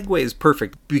 The segue is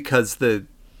perfect, because the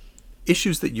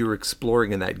issues that you're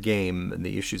exploring in that game and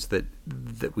the issues that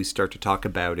we start to talk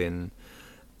about in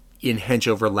Hench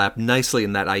overlap nicely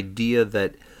in that idea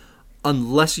that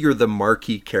unless you're the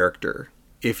marquee character,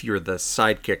 if you're the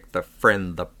sidekick, the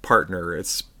friend, the partner,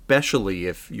 especially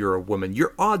if you're a woman,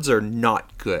 your odds are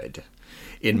not good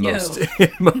in most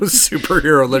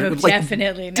superhero literature. No,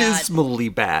 definitely not. Dismally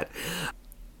bad.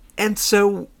 And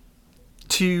so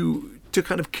to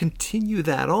kind of continue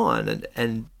that on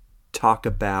and talk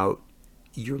about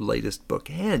your latest book,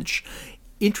 Hench,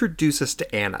 introduce us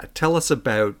to Anna. Tell us a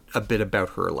bit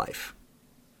about her life.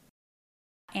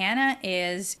 Anna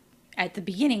is, at the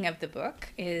beginning of the book,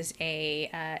 is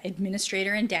a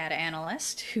administrator and data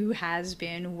analyst who has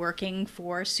been working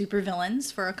for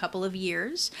supervillains for a couple of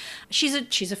years. She's a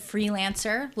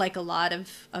freelancer, like a lot of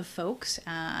folks,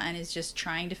 and is just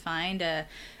trying to find a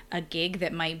gig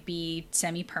that might be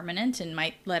semi-permanent and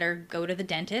might let her go to the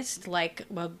dentist, like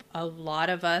a lot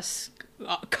of us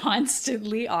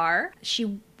constantly are.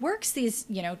 She works these,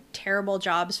 terrible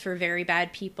jobs for very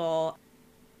bad people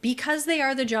because they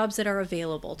are the jobs that are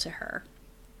available to her.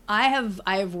 I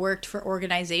have worked for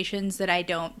organizations that I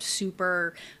don't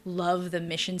super love the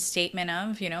mission statement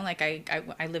of, like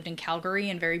I lived in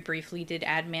Calgary and very briefly did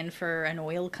admin for an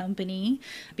oil company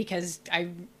because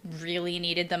I really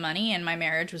needed the money and my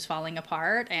marriage was falling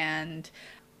apart, and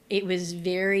it was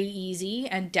very easy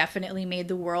and definitely made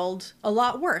the world a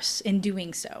lot worse in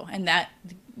doing so. And that,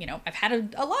 I've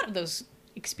had a lot of those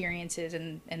experiences,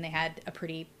 and they had a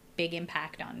pretty big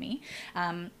impact on me.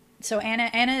 So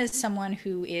Anna is someone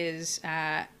who is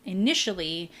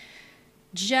initially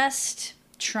just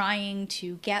trying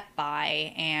to get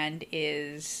by and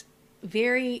is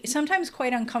very, sometimes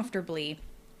quite uncomfortably,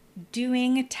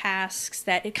 doing tasks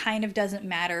that it kind of doesn't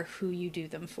matter who you do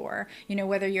them for. You know,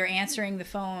 whether you're answering the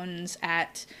phones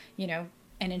at, you know,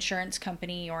 an insurance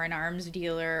company or an arms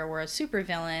dealer or a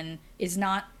supervillain is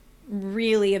not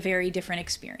really a very different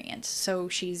experience. So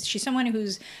she's someone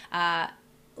who's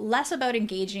less about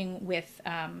engaging with,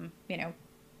 you know,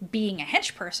 being a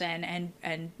hench person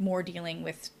and more dealing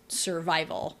with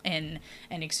survival in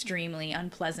an extremely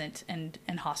unpleasant and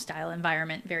hostile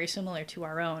environment, very similar to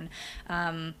our own.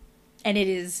 And it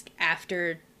is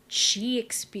after she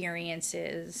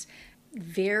experiences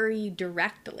very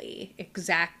directly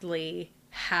exactly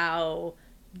how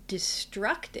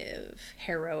destructive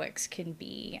heroics can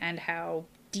be and how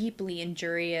deeply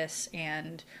injurious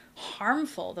and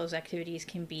harmful those activities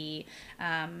can be,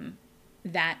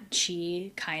 that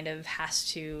she kind of has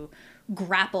to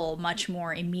grapple much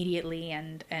more immediately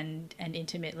and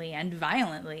intimately and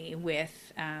violently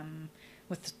with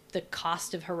the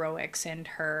cost of heroics and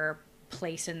her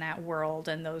place in that world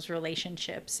and those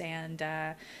relationships and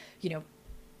you know,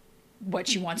 what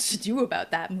she wants to do about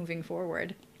that moving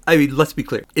forward. I mean, let's be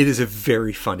clear. It is a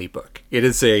very funny book. It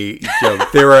is a, you know,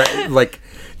 there are, like,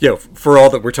 you know, for all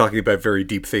that we're talking about very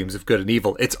deep themes of good and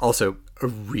evil, it's also a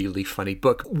really funny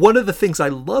book. One of the things I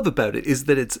love about it is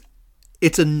that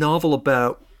it's a novel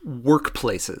about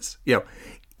workplaces. You know,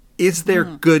 is there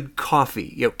good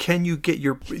coffee? You know, can you get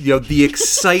your, you know, the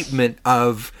excitement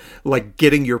of like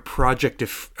getting your project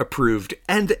approved,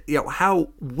 and you know how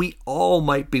we all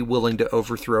might be willing to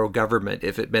overthrow government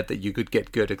if it meant that you could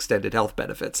get good extended health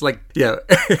benefits. Like, yeah,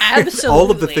 absolutely.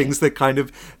 All of the things that kind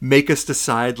of make us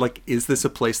decide, like, is this a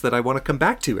place that I want to come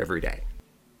back to every day?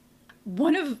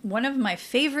 One of my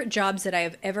favorite jobs that I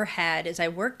have ever had is I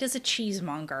worked as a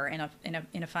cheesemonger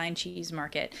in a fine cheese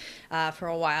market for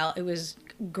a while. It was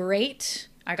great.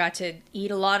 I got to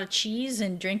eat a lot of cheese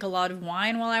and drink a lot of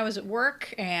wine while I was at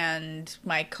work, and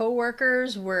my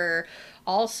coworkers were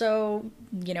also,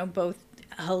 you know, both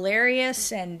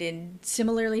hilarious and in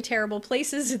similarly terrible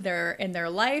places in their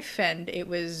life, and it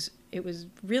was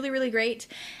really, really great,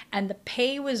 and the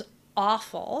pay was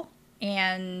awful.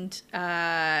 And,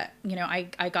 you know,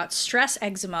 I got stress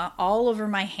eczema all over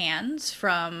my hands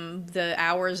from the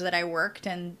hours that I worked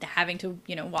and having to,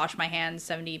 you know, wash my hands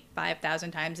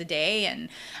 75,000 times a day. And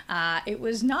it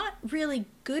was not really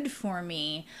good for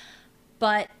me.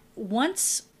 But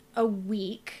once a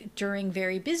week during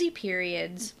very busy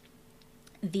periods,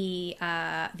 the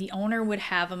owner would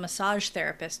have a massage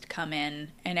therapist come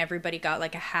in, and everybody got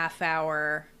like a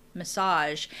half-hour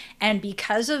massage. And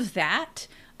because of that,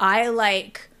 I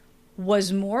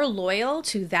was more loyal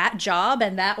to that job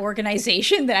and that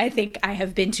organization than I think I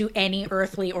have been to any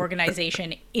earthly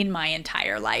organization in my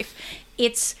entire life.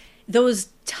 It's those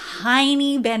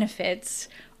tiny benefits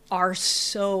are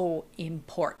so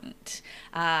important.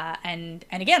 And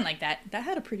again, like that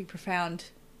had a pretty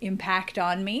profound impact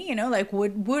on me. You know, like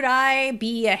would I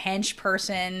be a hench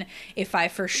person if I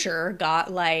for sure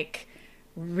got like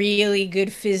really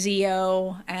good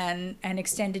physio and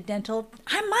extended dental?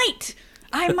 I might.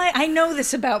 I know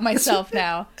this about myself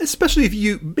now. Especially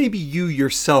if maybe you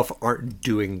yourself aren't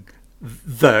doing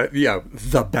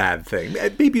the bad thing.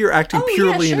 Maybe you're acting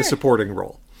purely in a supporting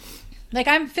role. Like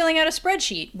I'm filling out a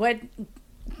spreadsheet.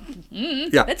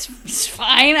 That's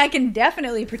fine. I can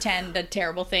definitely pretend a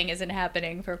terrible thing isn't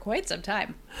happening for quite some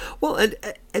time. Well,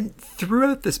 and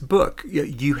throughout this book,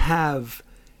 you have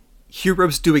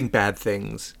heroes doing bad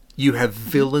things. You have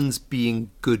villains being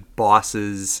good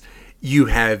bosses. You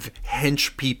have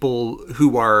hench people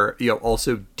who are, you know,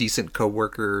 also decent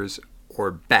coworkers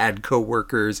or bad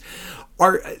coworkers.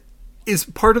 Is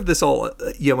part of this all,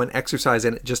 you know, an exercise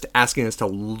in just asking us to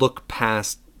look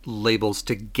past labels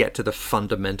to get to the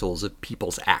fundamentals of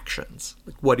people's actions?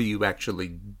 Like, what are you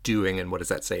actually doing, and what does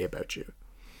that say about you?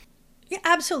 Yeah,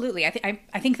 absolutely.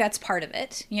 I think that's part of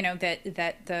it. You know, that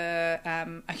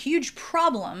the a huge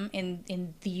problem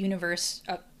in the universe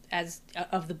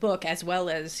of the book, as well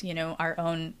as, you know, our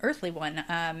own earthly one,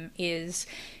 is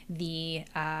the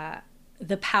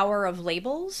power of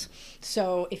labels.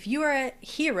 So if you're a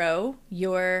hero,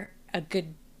 you're a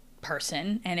good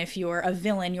person, and if you're a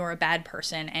villain, you're a bad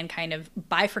person. And kind of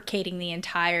bifurcating the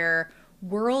entire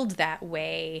world that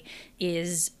way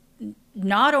is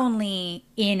not only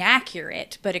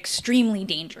inaccurate, but extremely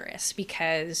dangerous,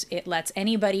 because it lets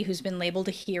anybody who's been labeled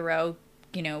a hero,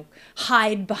 you know,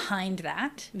 hide behind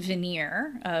that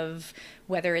veneer of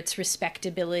whether it's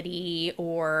respectability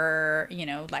or, you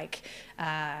know, like,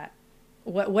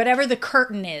 whatever the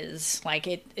curtain is. Like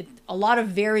a lot of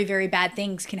very, very bad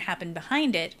things can happen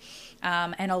behind it.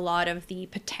 And a lot of the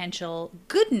potential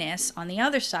goodness on the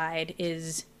other side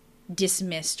is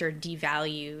dismissed or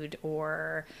devalued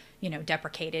or,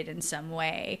 deprecated in some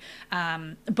way,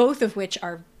 both of which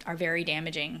are very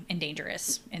damaging and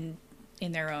dangerous in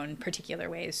their own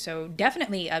particular ways. So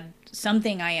definitely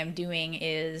something I am doing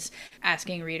is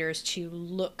asking readers to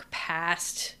look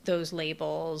past those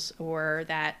labels or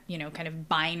that, kind of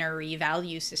binary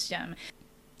value system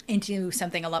into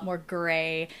something a lot more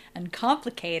gray and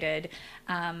complicated.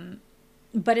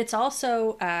 But it's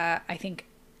also, I think,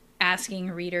 asking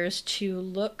readers to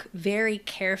look very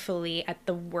carefully at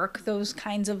the work those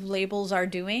kinds of labels are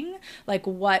doing. Like,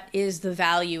 what is the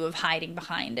value of hiding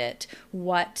behind it?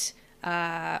 What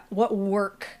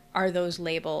work are those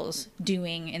labels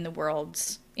doing in the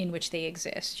worlds in which they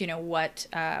exist? What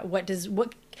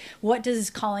does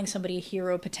calling somebody a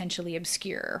hero potentially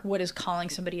obscure? What does calling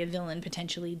somebody a villain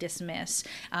potentially dismiss?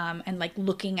 And like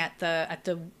looking at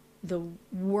the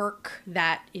work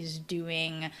that is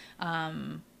doing,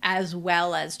 as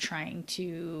well as trying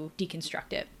to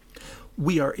deconstruct it.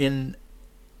 We are in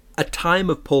a time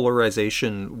of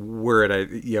polarization. We're at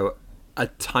a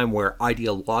time where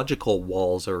ideological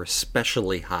walls are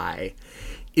especially high.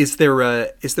 Is there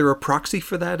a proxy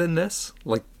for that in this?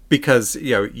 Like, because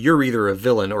you're either a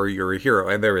villain or you're a hero,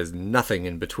 and there is nothing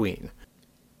in between.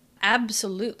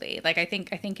 Absolutely. Like, I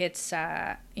think it's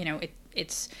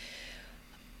it's.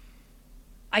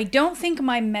 I don't think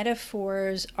my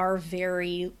metaphors are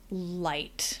very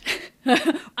light.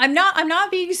 I'm not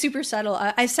being super subtle.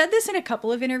 I said this in a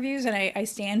couple of interviews, and I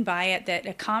stand by it,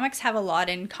 that comics have a lot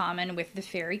in common with the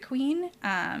Fairy Queen.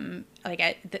 Edmund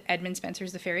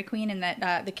Spencer's The Fairy Queen, and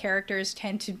that the characters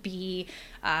tend to be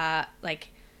like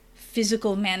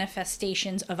physical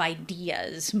manifestations of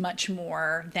ideas much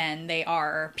more than they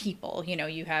are people.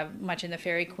 You have much in The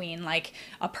Fairy Queen, like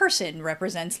a person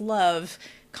represents love.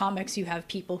 Comics, you have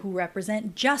people who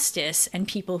represent justice and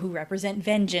people who represent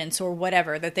vengeance or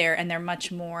whatever, they're much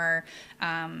more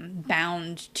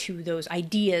bound to those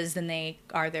ideas than they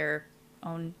are their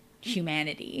own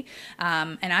humanity.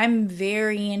 And I'm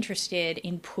very interested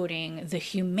in putting the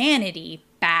humanity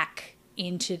back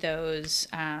into those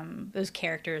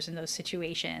characters and those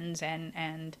situations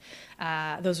and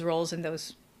those roles and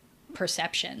those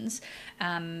perceptions.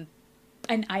 And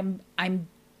I'm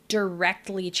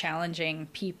directly challenging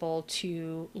people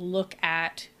to look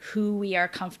at who we are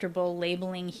comfortable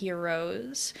labeling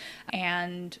heroes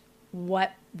and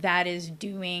what that is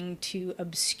doing to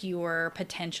obscure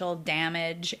potential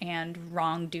damage and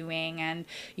wrongdoing. And,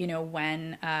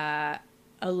 when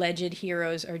alleged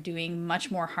heroes are doing much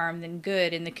more harm than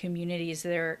good in the communities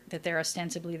that they're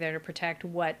ostensibly there to protect,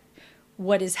 what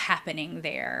is happening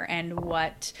there, and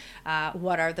what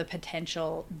are the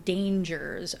potential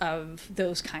dangers of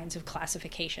those kinds of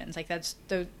classifications. Like,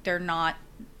 they're not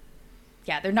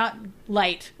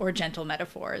light or gentle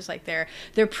metaphors. Like,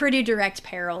 they're pretty direct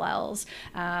parallels.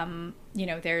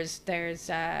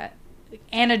 There's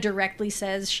Anna directly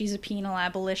says she's a penal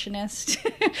abolitionist,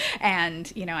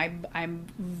 and I'm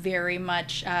very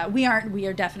much we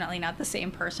are definitely not the same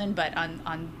person, but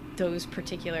on those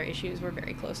particular issues we're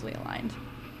very closely aligned.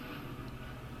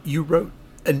 You wrote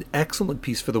an excellent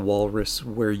piece for The Walrus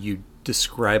where you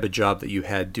describe a job that you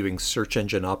had doing search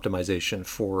engine optimization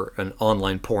for an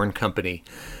online porn company.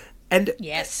 And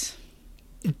yes,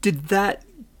 did that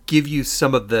give you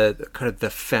some of the kind of the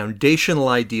foundational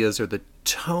ideas or the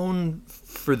tone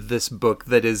for this book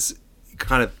that is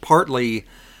kind of partly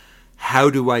how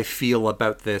do I feel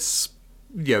about this,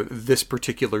 this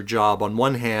particular job on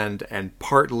one hand, and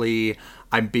partly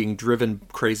I'm being driven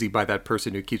crazy by that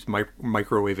person who keeps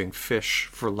microwaving fish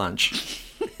for lunch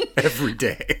every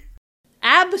day?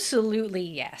 Absolutely,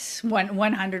 yes.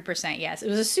 100% yes. It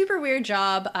was a super weird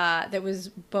job that was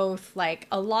both like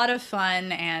a lot of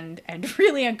fun and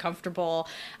really uncomfortable,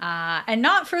 and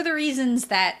not for the reasons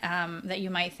that that you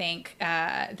might think.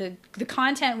 The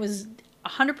content was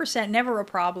 100% never a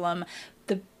problem.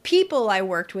 The people I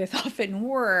worked with often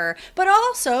were, but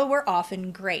also were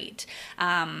often great.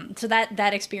 So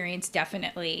that experience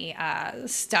definitely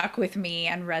stuck with me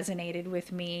and resonated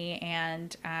with me.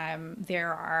 And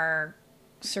there are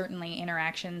certainly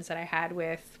interactions that I had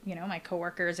with, my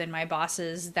coworkers and my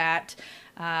bosses that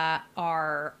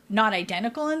are not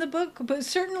identical in the book, but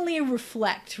certainly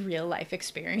reflect real life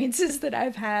experiences that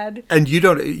I've had. And you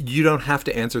don't have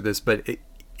to answer this, but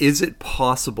is it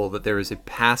possible that there is a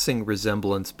passing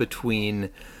resemblance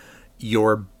between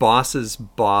your boss's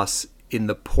boss in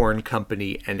the porn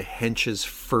company and Hench's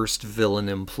first villain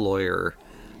employer,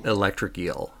 Electric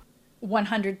Eel?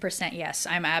 100% yes.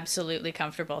 I'm absolutely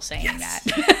comfortable saying yes.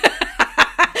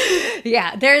 that.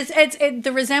 Yeah,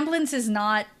 the resemblance is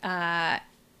not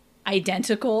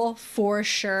identical for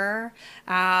sure.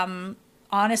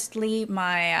 Honestly,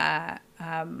 my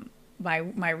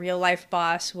real life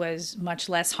boss was much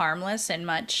less harmless and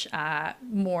much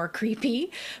more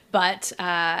creepy, but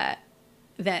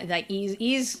that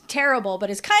he's terrible, but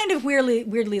is kind of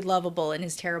weirdly lovable in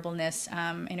his terribleness,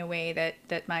 in a way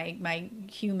that my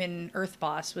human Earth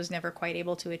boss was never quite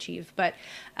able to achieve. But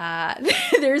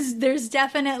there's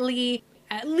definitely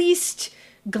at least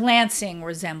glancing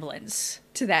resemblance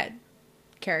to that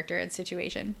character and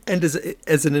situation. And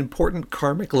as an important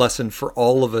karmic lesson for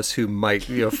all of us who might,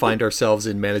 find ourselves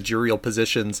in managerial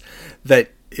positions, that,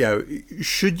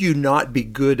 should you not be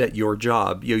good at your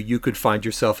job, you could find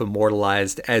yourself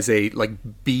immortalized as a like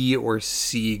B or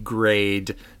C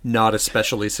grade, not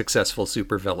especially successful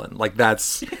supervillain. Like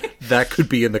that could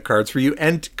be in the cards for you,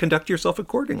 and conduct yourself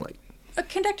accordingly.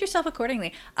 Conduct yourself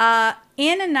accordingly.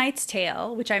 In A Knight's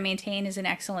Tale, which I maintain is an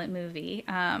excellent movie,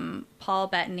 Paul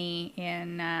Bettany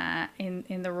in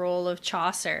the role of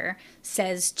Chaucer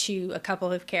says to a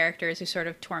couple of characters who sort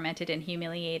of tormented and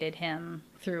humiliated him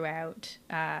throughout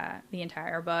the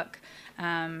entire book,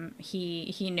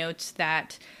 he notes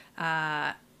that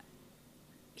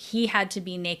he had to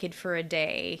be naked for a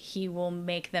day. He will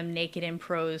make them naked in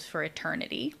prose for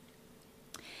eternity.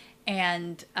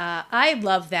 And I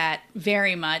love that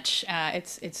very much.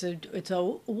 It's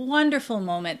a wonderful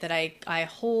moment that I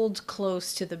hold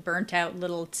close to the burnt out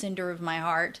little cinder of my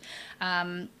heart.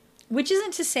 Which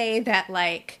isn't to say that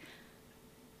like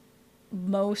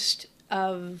most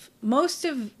of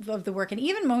the work, and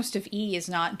even most of E, is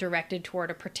not directed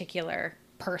toward a particular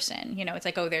person. It's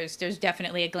like, oh, there's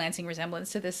definitely a glancing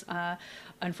resemblance to this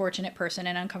unfortunate person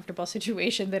and uncomfortable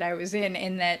situation that I was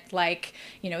in that, like,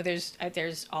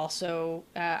 there's also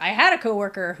I had a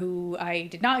coworker who I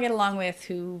did not get along with,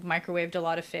 who microwaved a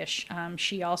lot of fish.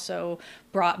 She also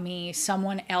brought me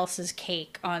someone else's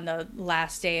cake on the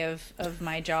last day of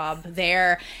my job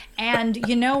there, and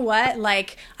you know what,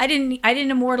 like, I didn't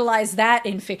immortalize that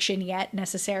in fiction yet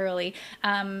necessarily.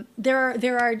 There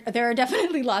are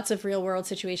definitely lots of real world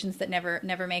situations that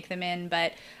never make them in,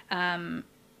 but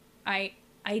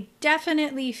I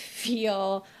definitely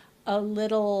feel a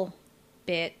little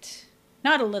bit,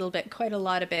 not a little bit, quite a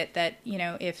lot of it, that,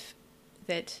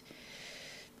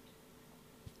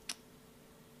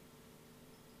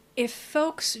 if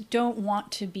folks don't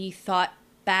want to be thought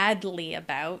badly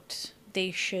about,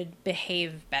 they should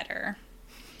behave better.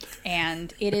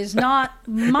 And it is not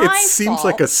my fault. It seems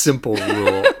like a simple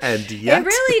rule, and yet it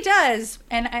really does.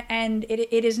 And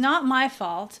it is not my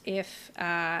fault if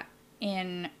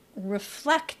in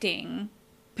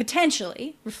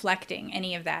potentially reflecting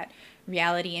any of that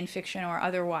reality in fiction or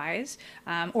otherwise,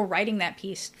 or writing that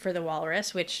piece for the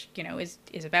Walrus, which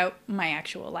is about my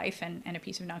actual life and a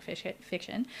piece of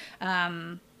nonfiction.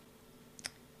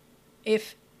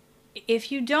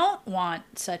 If you don't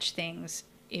want such things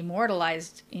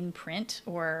immortalized in print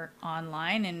or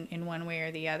online in one way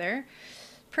or the other,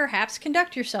 perhaps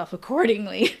conduct yourself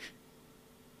accordingly.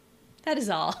 That is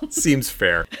all. Seems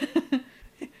fair.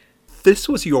 This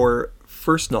was your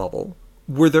first novel.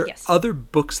 Were there other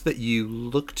books that you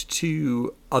looked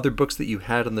to, other books that you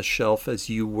had on the shelf as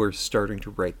you were starting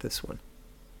to write this one?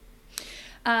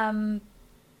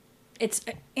 It's,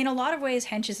 in a lot of ways,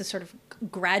 Hench is a sort of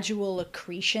gradual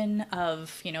accretion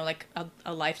of, like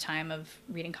a lifetime of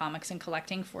reading comics and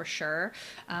collecting, for sure.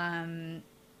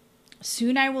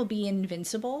 Soon I Will Be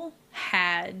Invincible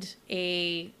had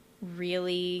a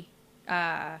really,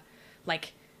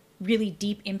 really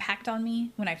deep impact on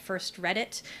me when I first read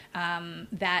it.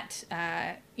 It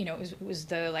was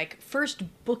the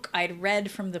first book I'd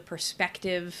read from the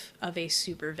perspective of a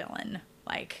supervillain,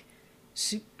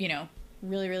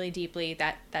 really, really deeply.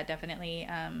 That definitely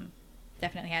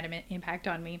had an impact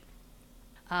on me.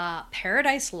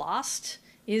 Paradise Lost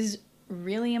is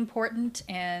really important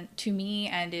and to me,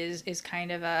 and is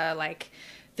kind of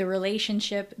the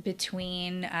relationship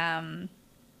between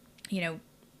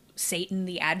Satan,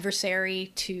 the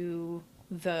adversary to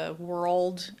the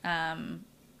world,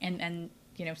 and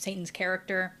Satan's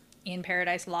character in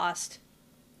Paradise Lost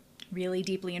really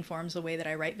deeply informs the way that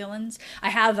I write villains. I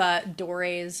have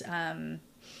Dore's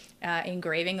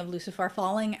engraving of Lucifer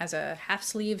falling as a half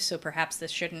sleeve, so perhaps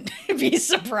this shouldn't be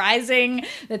surprising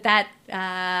that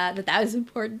was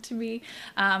important to me.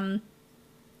 I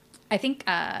think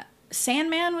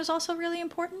Sandman was also really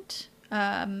important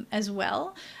as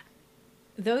well.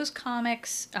 Those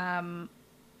comics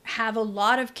have a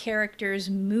lot of characters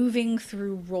moving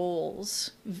through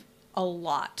roles a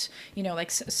lot.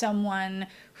 Someone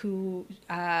who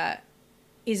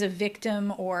is a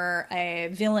victim or a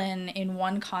villain in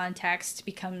one context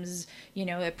becomes,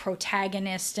 a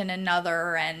protagonist in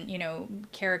another, and,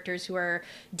 characters who are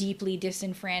deeply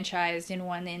disenfranchised in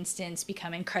one instance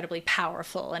become incredibly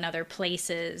powerful in other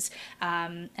places.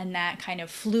 And that kind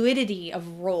of fluidity of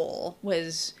role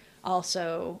was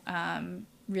also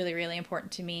really, really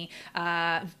important to me.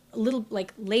 A little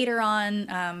like later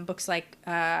on, books like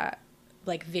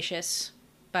Vicious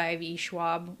by V.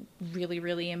 Schwab, really,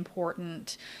 really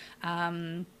important.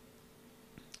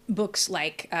 Books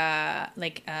like The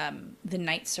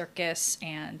Night Circus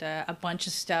and a bunch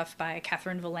of stuff by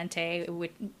Catherine Valente,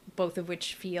 both of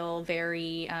which feel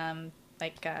very Erin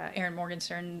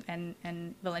Morgenstern and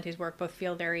Valente's work both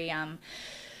feel very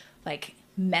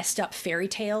messed up fairy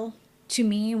tale to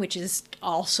me, which is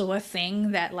also a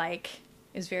thing that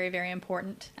is very, very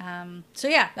important. So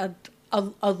yeah,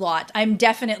 a lot. I'm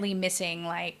definitely missing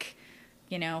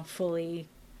fully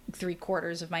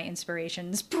 3/4 of my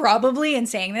inspirations probably in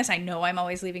saying this. I know I'm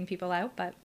always leaving people out,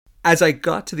 but as I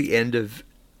got to the end of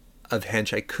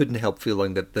Hench, I couldn't help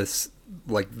feeling that this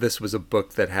was a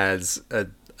book that has a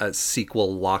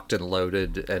sequel locked and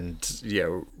loaded and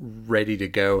ready to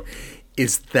go.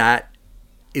 Is that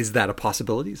a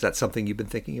possibility? Is that something you've been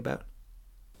thinking about?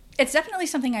 It's definitely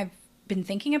something I've been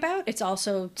thinking about. It's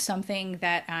also something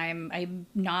that I'm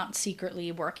not secretly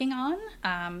working on.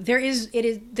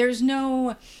 There's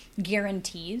no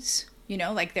guarantees,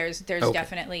 there's okay.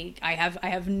 Definitely I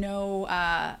have no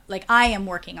I am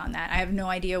working on that. I have no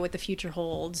idea what the future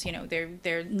holds.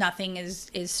 There nothing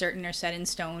is certain or set in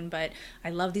stone, but I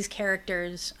love these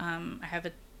characters. I have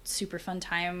a super fun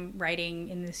time writing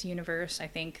in this universe. I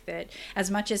think that as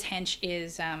much as Hench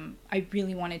is, I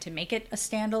really wanted to make it a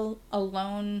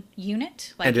standalone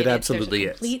unit. And it absolutely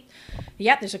is.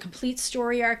 Yeah, there's a complete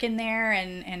story arc in there,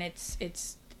 and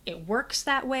it works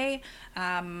that way.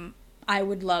 I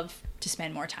would love to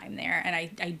spend more time there, and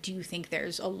I do think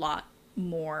there's a lot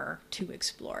more to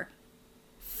explore.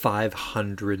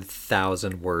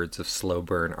 500,000 words of slow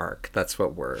burn arc. That's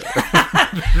what we're...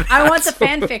 I want the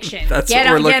fan fiction. Get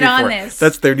on this.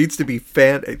 There needs to be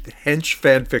Hench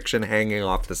fan fiction hanging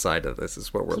off the side of this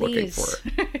is what we're looking for.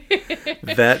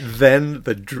 Then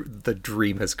the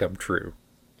dream has come true.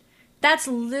 That's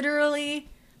literally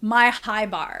my high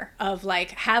bar of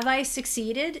have I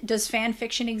succeeded? Does fan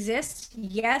fiction exist?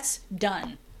 Yes,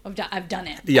 done. I've done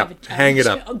it. Yeah, hang it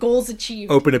up. Goals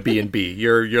achieved. Open a B&B.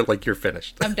 You're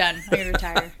finished. I'm done. I'm gonna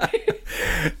retire.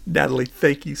 Natalie,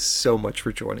 thank you so much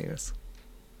for joining us.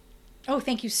 Oh,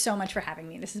 thank you so much for having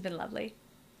me. This has been lovely.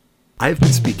 I've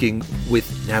been speaking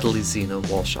with Natalie Zena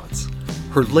Walschatz.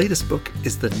 Her latest book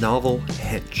is the novel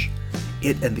Hench.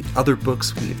 It and the other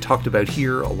books we have talked about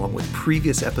here, along with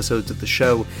previous episodes of the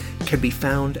show, can be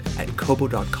found at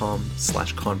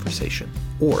kobo.com/conversation,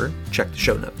 or check the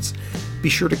show notes. Be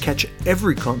sure to catch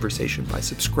every conversation by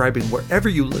subscribing wherever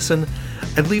you listen,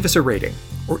 and leave us a rating,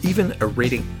 or even a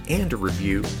rating and a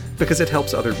review, because it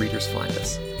helps other readers find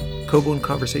us. Kobo in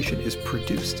Conversation is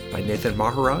produced by Nathan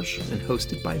Maharaj and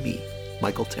hosted by me,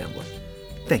 Michael Tamblyn.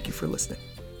 Thank you for listening.